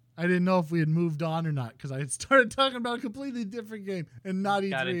 okay. I didn't know if we had moved on or not, because I had started talking about a completely different game and not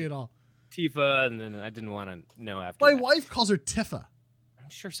Got E3 it. at all. Tifa, and then I didn't want to know after. My that. wife calls her Tifa. I'm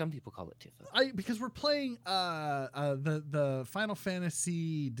sure some people call it Tifa. Because we're playing the Final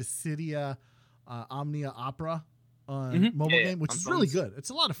Fantasy Dissidia Omnia Opera mobile Yeah, game, which on is really phones. good. It's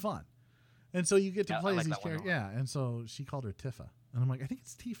a lot of fun. And so you get to Yeah, I play like as these that one a characters. lot. Yeah, and so she called her Tifa. And I'm like, I think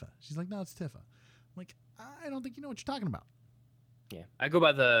it's Tifa. She's like, no, it's Tifa. I'm like, I don't think you know what you're talking about. Yeah, I go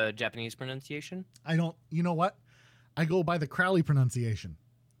by the Japanese pronunciation. I don't. You know what? I go by the Crowley pronunciation.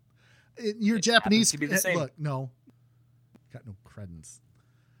 Your It Japanese. happens to be the same. Look, no, got no credence.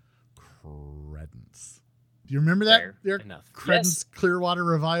 Credence. Do you remember that? Fair There, enough. Credence Clearwater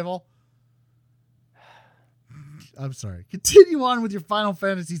Revival. I'm sorry. Continue on with your Final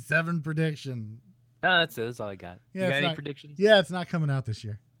Fantasy VII prediction. No, that's all I got. Yeah, You got it's any not- predictions? Yeah, it's not coming out this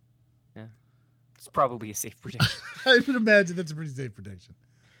year. It's probably a safe prediction. I would imagine that's a pretty safe prediction.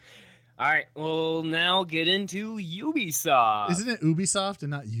 All right, we'll now get into Ubisoft. Isn't it Ubisoft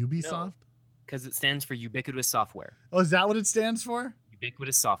and not Ubisoft? Because it stands for Ubiquitous Software. Oh, is that what it stands for?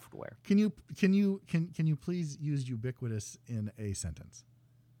 Ubiquitous Software. Can you please use ubiquitous in a sentence?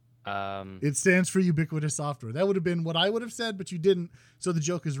 It stands for Ubiquitous Software. That would have been what I would have said, but you didn't, so the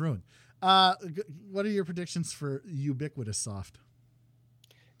joke is ruined. What are your predictions for Ubiquitous Soft?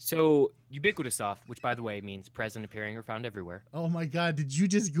 So Ubiquitous Soft, which by the way means present, appearing, or found everywhere. Oh my God, did you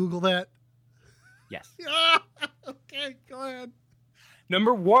just Google that? Yes. Okay, go ahead.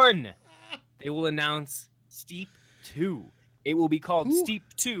 Number 1, they will announce Steep 2. It will be called Ooh. Steep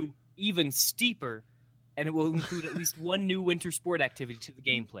 2, Even Steeper, and it will include at least one new winter sport activity to the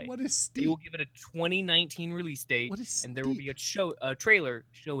gameplay. What is They steep? will give it a 2019 release date, What is and there will be a trailer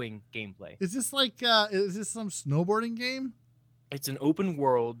showing gameplay. Is this like is this some snowboarding game? It's an open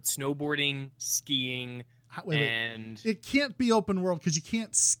world snowboarding, skiing, Wait. and It can't be open world because you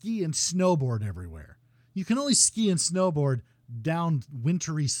can't ski and snowboard everywhere. You can only ski and snowboard down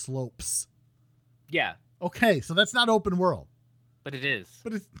wintry slopes. yeah, Okay, so that's not open world. but it is.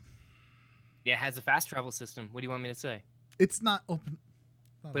 But Yeah, it has a fast travel system. What do you want me to say? it's not open.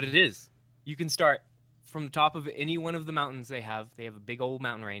 But it is. You can start from the top of any one of the mountains they have. They have a big old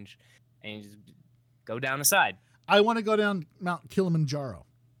mountain range, and you just go down a side. I want to go down Mount Kilimanjaro,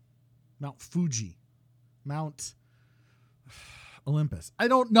 Mount Fuji, Mount Olympus. I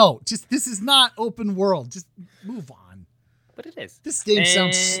don't know. Just this is not open world. Just move on. But it is. This game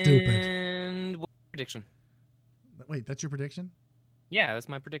sounds stupid. And what's your prediction? Wait, that's your prediction? Yeah, that's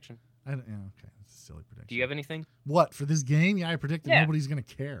my prediction. I don't. Yeah, okay, that's a silly prediction. Do you have anything? What for this game? Yeah, I predicted Yeah. nobody's gonna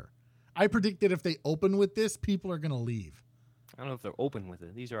care. I predicted if they open with this, people are gonna leave. I don't know if they're open with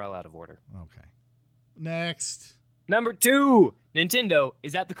it. These are all out of order. Okay. Next. Number 2, Nintendo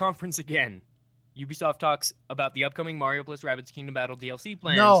is at the conference again. Ubisoft talks about the upcoming Mario plus Rabbids Kingdom Battle DLC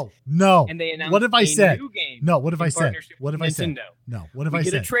plans. No. And they announced What have I a said? new game. No. What have in I said? partnership What have with I said? Nintendo. No. What have We I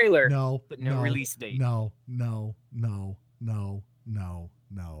get said? a trailer, No. but no release date. No.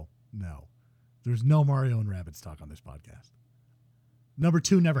 There's no Mario and Rabbids talk on this podcast. Number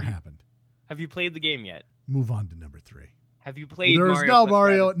 2 never happened. Have you played the game yet? Move on to number 3. Have you played There's Mario no plus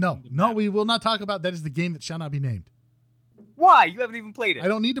Mario. Rabbids No. Kingdom No, Battle? we will not talk about that. Is the game that shall not be named. Why? You haven't even played it. I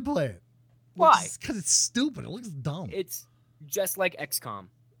don't need to play it. Why? Because it's stupid. It looks dumb. It's just like XCOM.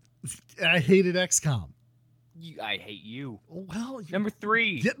 I hated XCOM. I hate you. Well, Number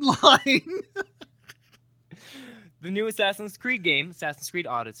 3, get in line. the new Assassin's Creed game, Assassin's Creed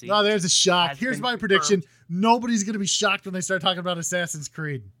Odyssey. Oh, there's a shock. Has Here's been my confirmed. prediction. Nobody's going to be shocked when they start talking about Assassin's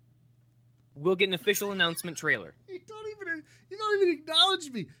Creed. We'll get an official announcement trailer. You don't even acknowledge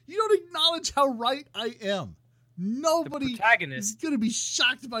me. You don't acknowledge how right I am. The Nobody is protagonist, going to be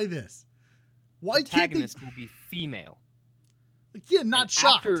shocked by this. Why can't they? will be female. Again, not And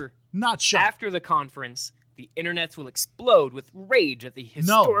shocked. Not shocked. After the conference, the internets will explode with rage at the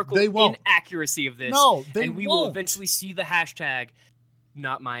historical they won't. inaccuracy of this. No, they and we will won't. eventually see the hashtag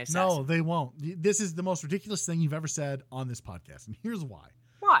not my assassin. No, they won't. This is the most ridiculous thing you've ever said on this podcast. And here's why.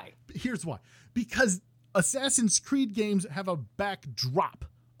 Why? Here's why. Because Assassin's Creed games have a backdrop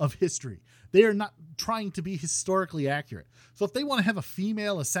of history. They are not trying to be historically accurate. So if they want to have a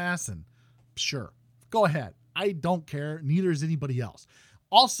female assassin, sure, go ahead. I don't care. Neither is anybody else.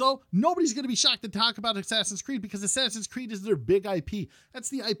 Also, nobody's going to be shocked to talk about Assassin's Creed because Assassin's Creed is their big IP. That's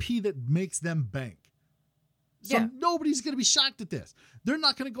the IP that makes them bank. So Yeah. nobody's going to be shocked at this. They're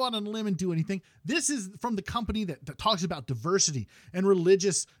not going to go out on a limb and do anything. This is from the company that talks about diversity and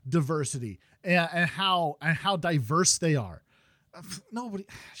religious diversity and how diverse they are. Nobody,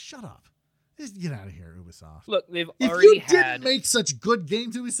 shut up. Just get out of here, Ubisoft. Look, they've If already you had. didn't make such good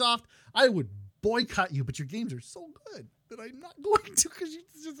games, Ubisoft, I would boycott you. But your games are so good that I'm not going to because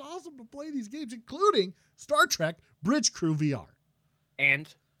it's just awesome to play these games, including Star Trek Bridge Crew VR and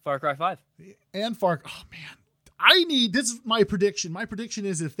Far Cry 5. and Far. Oh man. This is my prediction. My prediction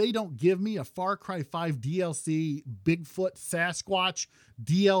is if they don't give me a Far Cry 5 DLC, Bigfoot, Sasquatch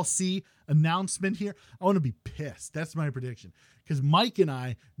DLC announcement here, I want to be pissed. That's my prediction. Because Mike and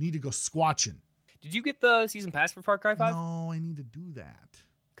I need to go squatching. Did you get the season pass for Far Cry 5? No, I need to do that.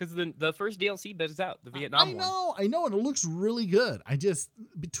 because the first DLC bit is out, the Vietnam one. I know, and it looks really good. I just,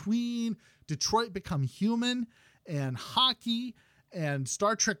 between Detroit Become Human and hockey and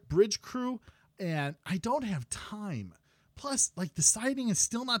Star Trek Bridge Crew, and I don't have time. Plus, like, the siding is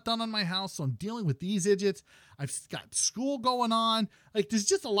still not done on my house, so I'm dealing with these idiots. I've got school going on. Like, there's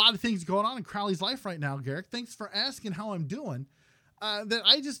just a lot of things going on in Crowley's life right now, Garrick. Thanks for asking how I'm doing. That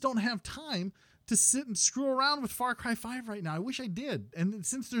I just don't have time to sit and screw around with Far Cry 5 right now. I wish I did. And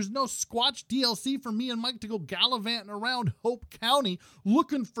since there's no Squatch DLC for me and Mike to go gallivanting around Hope County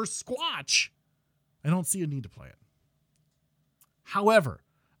looking for Squatch, I don't see a need to play it. However,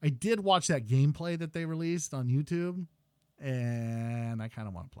 I did watch that gameplay that they released on YouTube, and I kind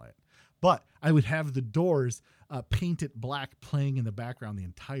of want to play it. But I would have the doors painted black playing in the background the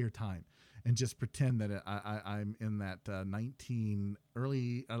entire time and just pretend that I'm in that late 80s,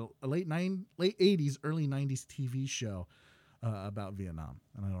 early 90s TV show about Vietnam.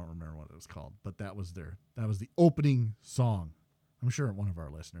 And I don't remember what it was called, but that was the opening song. I'm sure one of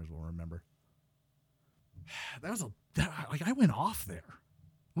our listeners will remember. I went off there.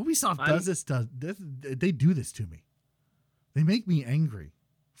 Ubisoft they do this to me. They make me angry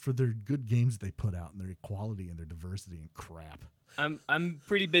for their good games they put out and their quality and their diversity and crap. I'm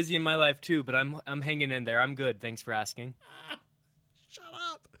pretty busy in my life too, but I'm hanging in there. I'm good. Thanks for asking. Shut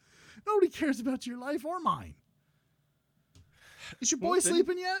up. Nobody cares about your life or mine. Is your boy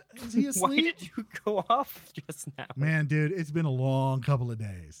sleeping yet? Is he asleep? Why did you go off just now? Man, dude, it's been a long couple of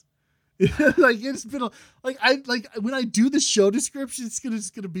days. When I do the show description, it's gonna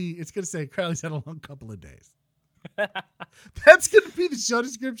say Crowley's had a long couple of days. That's gonna be the show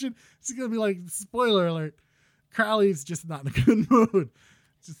description. It's gonna be like, spoiler alert, Crowley's just not in a good mood.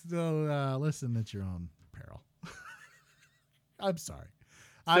 Just listen at your own peril. I'm sorry.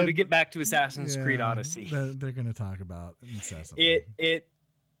 So to get back to Assassin's Creed Odyssey, they're gonna talk about incessantly. It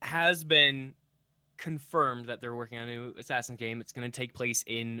has been confirmed that they're working on a new Assassin game. It's going to take place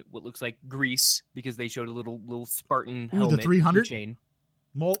in what looks like Greece because they showed a little Spartan helmet. The 300 chain.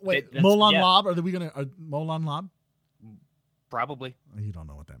 Molon Lob. Are we going to Molon Lob? Probably. You don't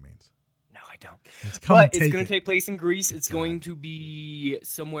know what that means. No, I don't. It's going to take place in Greece. It's going to be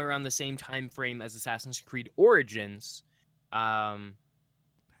somewhere around the same time frame as Assassin's Creed Origins.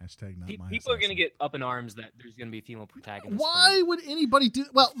 Hashtag not my people are going to get up in arms that there's going to be a female protagonist. Why would anybody do?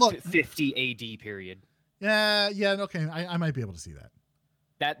 Well, look, 50 AD period. Yeah, okay. I might be able to see that.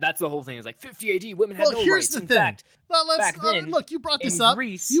 That's the whole thing. Is like 50 AD, women had no rights. Here's the thing. Fact, back then, look, you brought this up.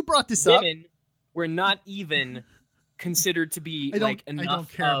 Greece, you brought this up. Women were not even considered to be enough. I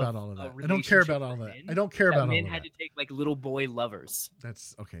don't care about all of that. I don't care about all that. I don't care about all of that. Men had to take like little boy lovers.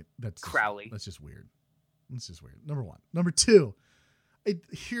 That's okay. That's Crowley. That's just weird. Number one. Number two.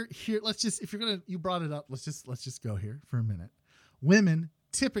 Here. Let's just, if you're gonna, you brought it up. Let's just go here for a minute. Women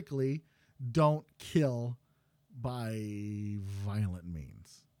typically don't kill by violent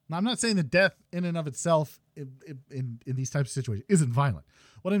means. Now, I'm not saying that death in and of itself in these types of situations isn't violent.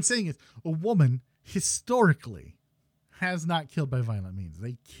 What I'm saying is a woman historically has not killed by violent means.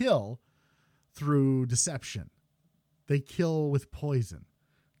 They kill through deception. They kill with poison.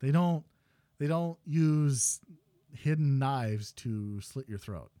 They don't use hidden knives to slit your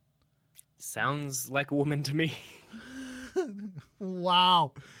throat. Sounds like a woman to me.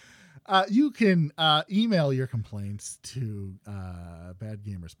 Wow. You can email your complaints to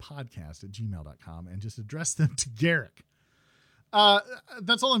badgamerspodcast@gmail.com and just address them to Garrick.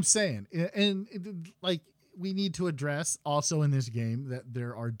 That's all I'm saying. And we need to address also in this game that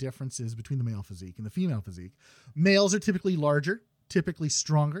there are differences between the male physique and the female physique. Males are typically larger, typically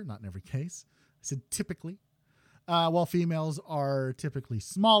stronger, not in every case. I said typically. While females are typically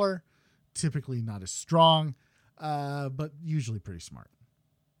smaller, typically not as strong, but usually pretty smart.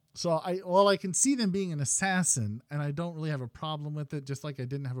 So I can see them being an assassin, and I don't really have a problem with it, just like I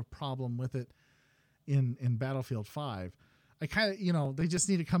didn't have a problem with it in Battlefield 5. I kind of, they just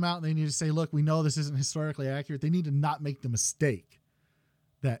need to come out and they need to say, look, we know this isn't historically accurate. They need to not make the mistake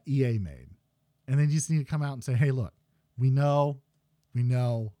that EA made. And they just need to come out and say, hey, look, we know,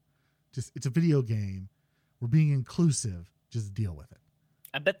 just it's a video game. We're being inclusive. Just deal with it.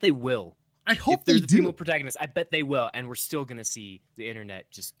 I bet they will. I hope if there's they a do. female protagonist, I bet they will, and we're still going to see the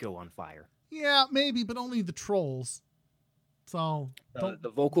internet just go on fire. Yeah, maybe, but only the trolls. So the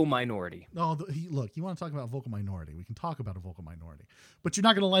vocal minority. No, look, you want to talk about vocal minority? We can talk about a vocal minority, but you're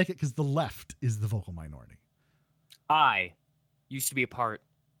not going to like it because the left is the vocal minority. I used to be a part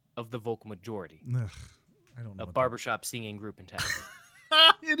of the vocal majority. Ugh, I don't know. A barbershop singing group in Texas.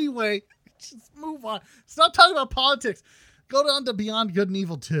 Anyway, just move on. Stop talking about politics. Go down to Beyond Good and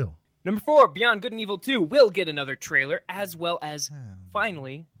Evil 2. Number 4, Beyond Good and Evil 2 will get another trailer, as well as,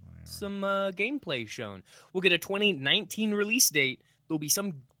 finally, some gameplay shown. We'll get a 2019 release date. There'll be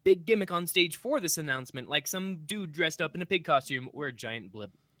some big gimmick on stage for this announcement, like some dude dressed up in a pig costume or a giant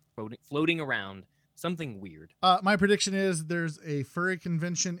blip floating around. Something weird. My prediction is there's a furry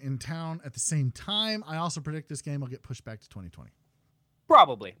convention in town at the same time. I also predict this game will get pushed back to 2020.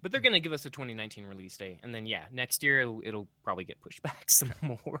 Probably, but they're going to give us a 2019 release date. And then, next year it'll probably get pushed back some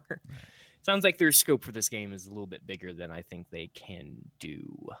more. Right. Sounds like their scope for this game is a little bit bigger than I think they can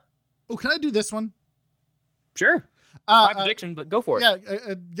do. Oh, can I do this one? Sure. My prediction, but go for it.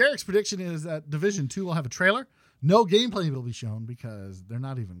 Yeah, Garrick's prediction is that Division 2 will have a trailer. No gameplay will be shown because they're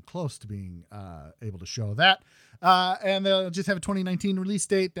not even close to being able to show that. And they'll just have a 2019 release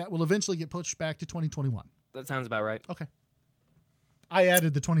date that will eventually get pushed back to 2021. That sounds about right. Okay. I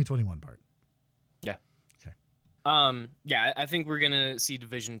added the 2021 part. Yeah. Okay. I think we're going to see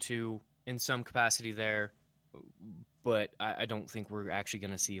Division 2 in some capacity there, but I don't think we're actually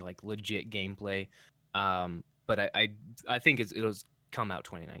going to see like legit gameplay. But I think it'll come out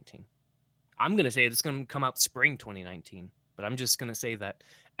 2019. I'm going to say it's going to come out spring 2019, but I'm just going to say that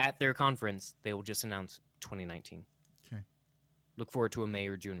at their conference, they will just announce 2019. Okay. Look forward to a May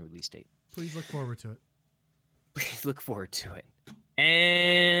or June release date. Please look forward to it. Please look forward to it.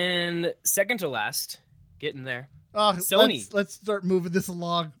 And second to last, getting there. Sony. Let's start moving this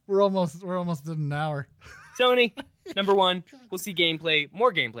along. We're almost at an hour. Sony, number one, we'll see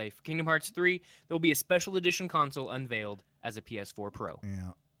more gameplay for Kingdom Hearts 3. There will be a special edition console unveiled as a PS4 Pro.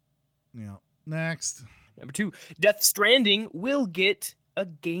 Yeah. Next. Number two, Death Stranding will get a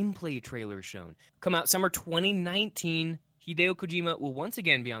gameplay trailer shown. Come out summer 2019. Hideo Kojima will once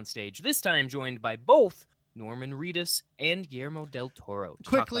again be on stage, this time joined by both Norman Reedus and Guillermo del Toro.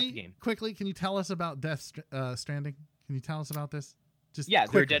 Quickly, can you tell us about Death Stranding? Can you tell us about this? There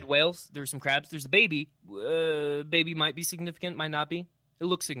are dead whales. There's some crabs. There's a baby. Baby might be significant, might not be. It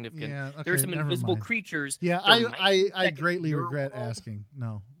looks significant. Yeah, okay, there are some invisible creatures. Yeah, I greatly regret asking.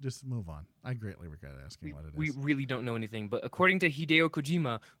 No, just move on. I greatly regret asking what it is. We really don't know anything, but according to Hideo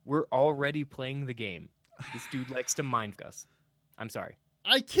Kojima, we're already playing the game. This dude likes to mind us. I'm sorry.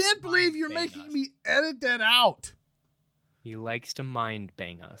 I can't believe you're making me edit that out. He likes to mind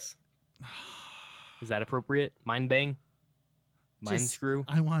bang us. Is that appropriate? Mind bang? Mind screw?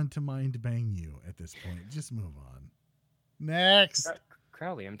 I wanted to mind bang you at this point. Just move on. Next.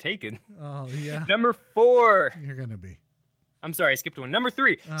 Crowley, I'm taken. Oh, yeah. Number 4. You're going to be. I'm sorry, I skipped one. Number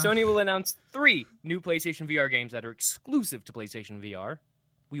 3. Sony will announce 3 new PlayStation VR games that are exclusive to PlayStation VR.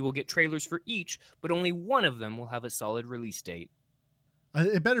 We will get trailers for each, but only one of them will have a solid release date.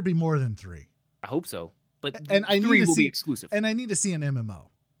 It better be more than 3. I hope so. But I 3 will be exclusive. And I need to see an MMO.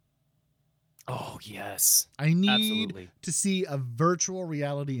 Oh, yes. I need to see a virtual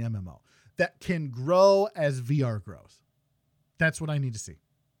reality MMO that can grow as VR grows. That's what I need to see.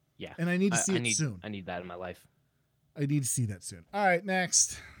 Yeah. And I need to see it soon. I need that in my life. I need to see that soon. All right,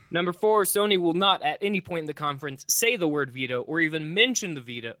 next. Number 4, Sony will not at any point in the conference say the word Vita or even mention the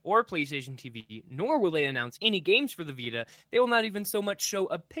Vita or PlayStation TV, nor will they announce any games for the Vita. They will not even so much show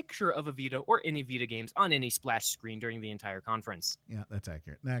a picture of a Vita or any Vita games on any splash screen during the entire conference. Yeah, that's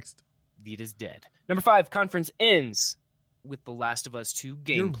accurate. Next. Vita's dead. Number 5, conference ends with The Last of Us 2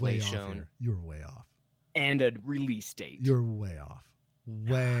 gameplay shown. You're way off. And a release date. You're way off.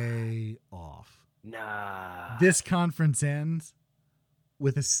 Way off. Nah. This conference ends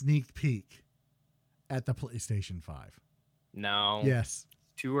with a sneak peek at the PlayStation 5. No. Yes.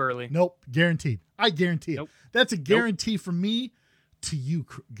 Too early. Nope. Guaranteed. I guarantee Nope. it. That's a guarantee from me to you,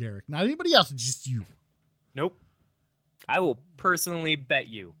 Garrick. Not anybody else, just you. Nope. I will personally bet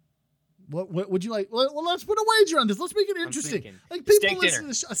you. What would you like? Well, let's put a wager on this. Let's make it interesting. Like people steak listen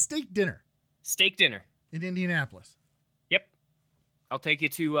dinner. to a steak dinner. Steak dinner. In Indianapolis. Yep. I'll take you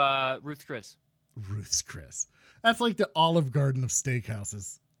to Ruth's Chris. Ruth's Chris. That's like the Olive Garden of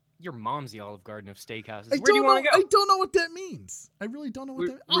steakhouses. Your mom's the Olive Garden of steakhouses. Where do you want to go? I don't know what that means. I really don't know what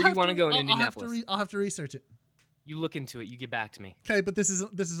that means. Where do you want to go in Indianapolis? I'll have to research it. You look into it. You get back to me. Okay, but this is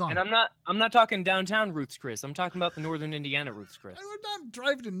on. And I'm not talking downtown Ruth's Chris. I'm talking about the Northern Indiana Ruth's Chris. I'm not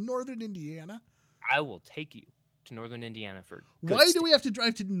driving to Northern Indiana. I will take you to Northern Indiana for. Why do we have to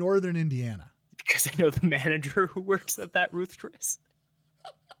drive to Northern Indiana? Because I know the manager who works at that Ruth's Chris.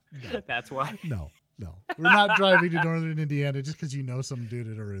 No. That's why. No. We're not driving to Northern Indiana just because you know some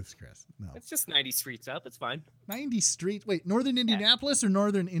dude at a Ruth's Chris. No. It's just 90 streets up. It's fine. 90 streets? Wait, Northern Indianapolis or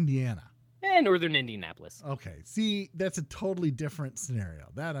Northern Indiana? Northern Indianapolis. Okay. See, that's a totally different scenario.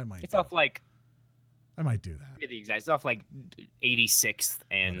 That I might. It's off like. I might do that. The exact. It's off like 86th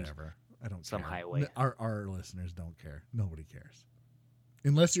and. Whatever. I don't care. Some highway. Our listeners don't care. Nobody cares.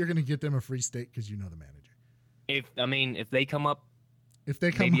 Unless you're going to get them a free steak because you know the manager. If they come up If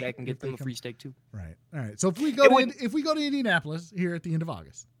they come, maybe I can get them a free steak too. Right. All right. So if we go to Indianapolis here at the end of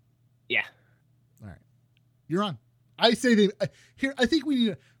August. Yeah. All right. You're on. I say here. I think we need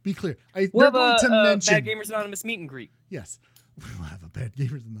to be clear. We'll have a Bad Gamers Anonymous meet and greet. Yes, we'll have a Bad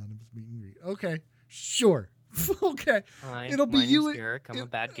Gamers Anonymous meet and greet. Okay, sure. Okay, Hi, it'll be my you. name's Eric. I'm a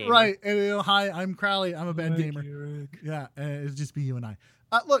bad gamer. Right, and hi, I'm Crowley. I'm a bad gamer. Eric. Yeah, it'll just be you and I.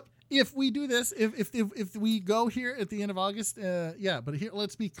 Look, if we do this, if we go here at the end of August, yeah. But here,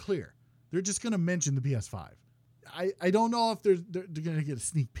 let's be clear. They're just going to mention the PS5. I don't know if they're going to get a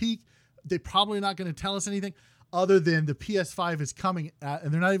sneak peek. They're probably not going to tell us anything other than the PS5 is coming,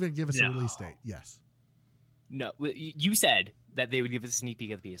 and they're not even going to give us a release date. Yes. No, you said that they would give us a sneak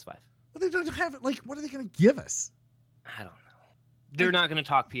peek of the PS5. Well, they don't have it. Like, what are they going to give us? I don't know. They're not going to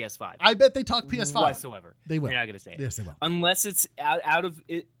talk PS5. I bet they talk PS5 whatsoever. They will. They're not going to say it. Yes, they will. Unless it's out of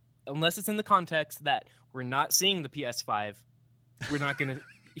it. Unless it's in the context that we're not seeing the PS5, we're not going to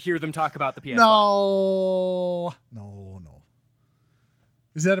hear them talk about the PS5. No.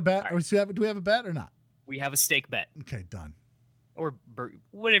 Is that a bet? Right. Or do we have a bet or not? We have a steak bet. Okay, done. Or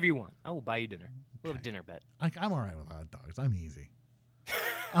whatever you want. I will buy you dinner. We'll have a dinner bet. I'm all right with hot dogs. I'm easy.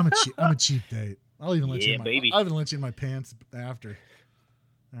 I'm a cheap date. I'll even let you in baby. I'll even let you in my pants after.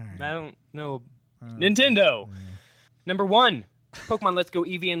 All right. I don't know. Nintendo. Yeah. Number 1. Pokemon Let's Go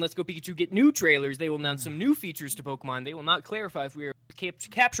Eevee and Let's Go Pikachu get new trailers. They will announce some new features to Pokemon. They will not clarify if we are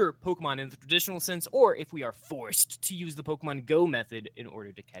capture Pokemon in the traditional sense or if we are forced to use the Pokemon Go method in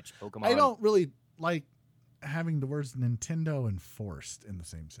order to catch Pokemon. I don't really like having the words Nintendo and forced in the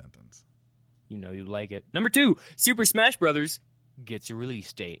same sentence. You know you like it. Number 2, Super Smash Bros. Gets a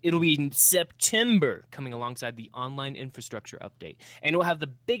release date. It'll be in September, coming alongside the online infrastructure update. And it will have the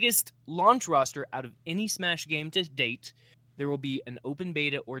biggest launch roster out of any Smash game to date. There will be an open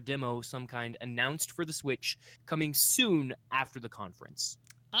beta or demo some kind announced for the Switch coming soon after the conference.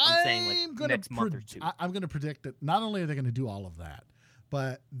 I'm saying like next month or two. I'm going to predict that not only are they going to do all of that,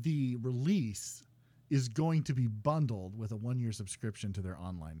 but the release is going to be bundled with a 1-year subscription to their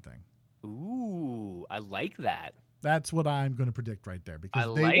online thing. Ooh, I like that. That's what I'm going to predict right there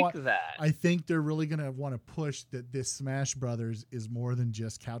because that. I think they're really going to want to push that this Smash Brothers is more than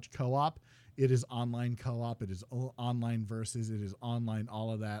just couch co-op. It is online co-op. It is online versus. It is online.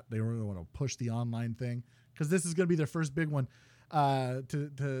 All of that. They really want to push the online thing because this is going to be their first big one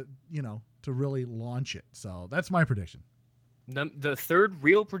to really launch it. So that's my prediction. The third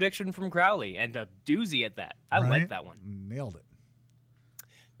real prediction from Crowley and a doozy at that. I like that one. Nailed it.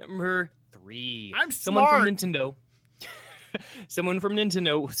 Number 3. I'm Someone smart. from Nintendo. Someone from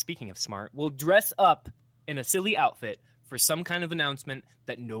Nintendo, speaking of smart, will dress up in a silly outfit for some kind of announcement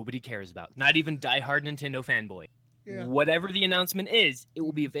that nobody cares about. Not even diehard Nintendo fanboy. Yeah. Whatever the announcement is, it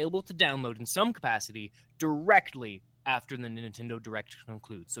will be available to download in some capacity directly after the Nintendo Direct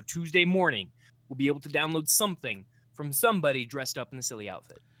concludes. So Tuesday morning, we'll be able to download something from somebody dressed up in a silly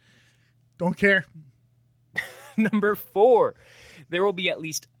outfit. Don't care. Number 4, there will be at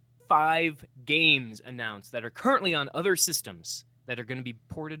least 5 games announced that are currently on other systems that are going to be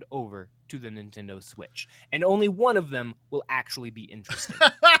ported over to the Nintendo Switch. And only one of them will actually be interesting.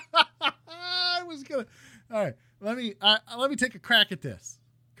 I was going to... All right. Let me take a crack at this.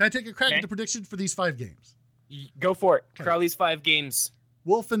 Can I take a crack at the prediction for these 5 games? Go for it. Okay. Crowley's 5 games.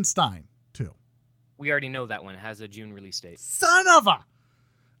 Wolfenstein 2. We already know that one. It has a June release date. Son of a...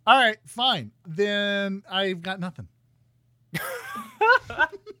 All right, fine. Then I've got nothing.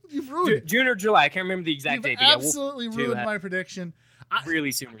 You've ruined it. June or July. I can't remember the exact date. You've absolutely ruined my prediction.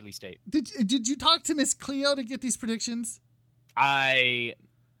 Really soon release date. Did you talk to Miss Cleo to get these predictions? I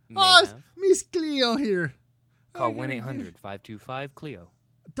may have. Miss Cleo here. Call 1-800-525-CLEO.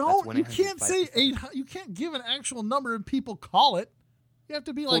 Don't. You can't say 800. You can't give an actual number and people call it. You have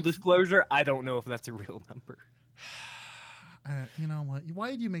to be Full like... disclosure, I don't know if that's a real number. You know what?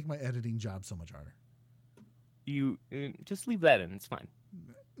 Why do you make my editing job so much harder? You just leave that in. It's fine.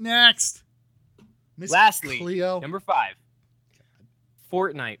 Next. Miss Lastly, Cleo. number 5.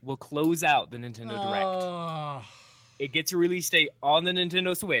 Fortnite will close out the Nintendo Direct. It gets a release date on the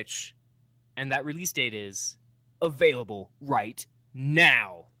Nintendo Switch, and that release date is available right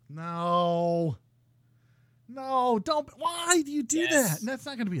now. No, don't. Why do you do that? That's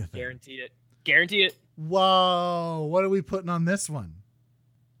not going to be a thing. Guarantee it. Whoa, what are we putting on this one?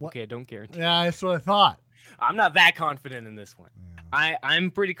 What? Okay, don't guarantee. Yeah, that's what I thought. I'm not that confident in this one. Yeah.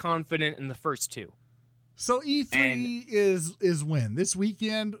 I'm pretty confident in the first 2. So E3 is when? This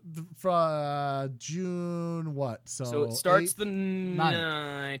weekend from June what? So it starts 8th? the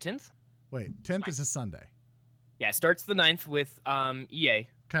 10th? Wait, 10th is a Sunday. Yeah, it starts the 9th with EA.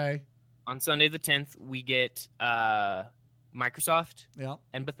 Okay. On Sunday the 10th, we get Microsoft Yeah.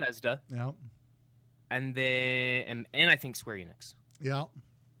 and Bethesda, Yeah. and then and I think Square Enix. Yeah.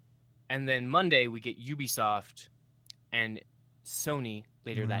 And then Monday we get Ubisoft and Sony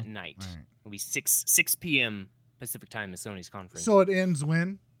later that night. Right. It'll be 6 p.m. Pacific time is Sony's conference. So it ends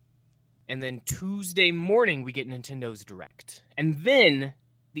when? And then Tuesday morning we get Nintendo's Direct. And then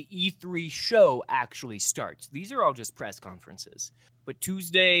the E3 show actually starts. These are all just press conferences. But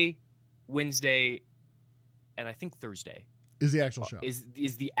Tuesday, Wednesday, and I think Thursday Is the actual show. is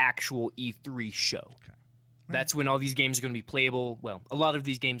the actual E3 show. Okay. That's when all these games are going to be playable. Well, a lot of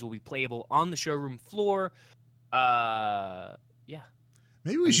these games will be playable on the showroom floor. Yeah.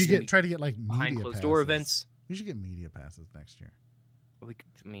 Maybe we should try to get like Behind media closed door passes. events. We should get media passes next year.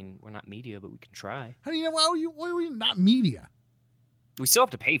 We're not media, but we can try. How do you know? Why are we not media? We still have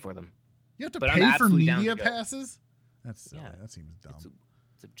to pay for them. You have to But I'm pay for absolutely down media to go. passes? That's silly. Yeah. That seems dumb.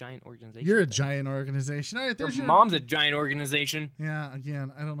 It's a giant organization. You're a thing. giant organization. All right, Your there's your mom's a giant organization. Yeah,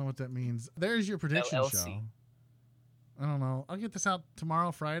 again, I don't know what that means. There's your prediction LLC. show. I don't know. I'll get this out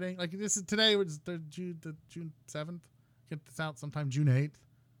tomorrow, Friday. Like this is today was the June 7th. Get this out sometime June 8th.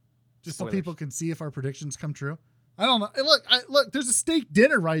 Just so Spoilers. people can see if our predictions come true. I don't know. Hey, look, there's a steak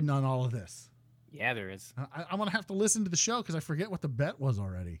dinner riding on all of this. Yeah, there is. I'm going to have to listen to the show because I forget what the bet was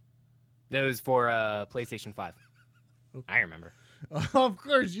already. That was for PlayStation 5. Okay. I remember. Of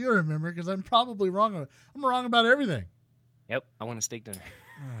course you remember because I'm probably wrong. I'm wrong about everything. Yep, I want a steak dinner.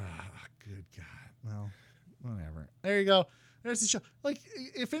 Good God. Well, whatever. There you go. There's the show. Like,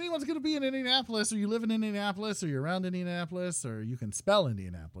 if anyone's going to be in Indianapolis or you live in Indianapolis or you're around Indianapolis or you can spell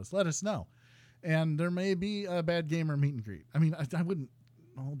Indianapolis, let us know. And there may be a Bad Gamer meet and greet. I mean, I wouldn't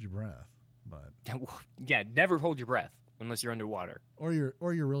hold your breath, but Yeah, never hold your breath unless you're underwater. or you're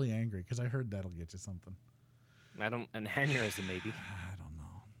really angry because I heard that'll get you something. An aneurysm maybe. I don't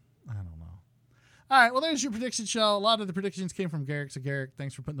know. All right, well, there's your prediction show. A lot of the predictions came from Garrick. So, Garrick,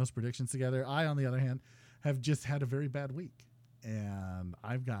 thanks for putting those predictions together. I, on the other hand, have just had a very bad week, and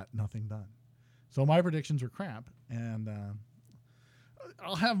I've got nothing done. So my predictions were crap, and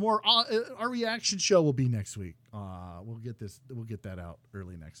I'll have more. Our reaction show will be next week. We'll get that out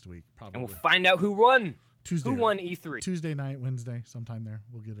early next week, probably. And we'll find out who won. Tuesday. Who won E3? Tuesday night, Wednesday, sometime there.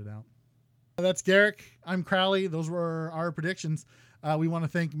 We'll get it out. That's Garrick. I'm Crowley. Those were our predictions. We want to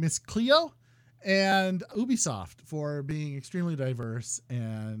thank Miss Cleo and Ubisoft for being extremely diverse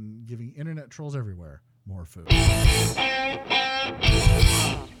and giving internet trolls everywhere more food.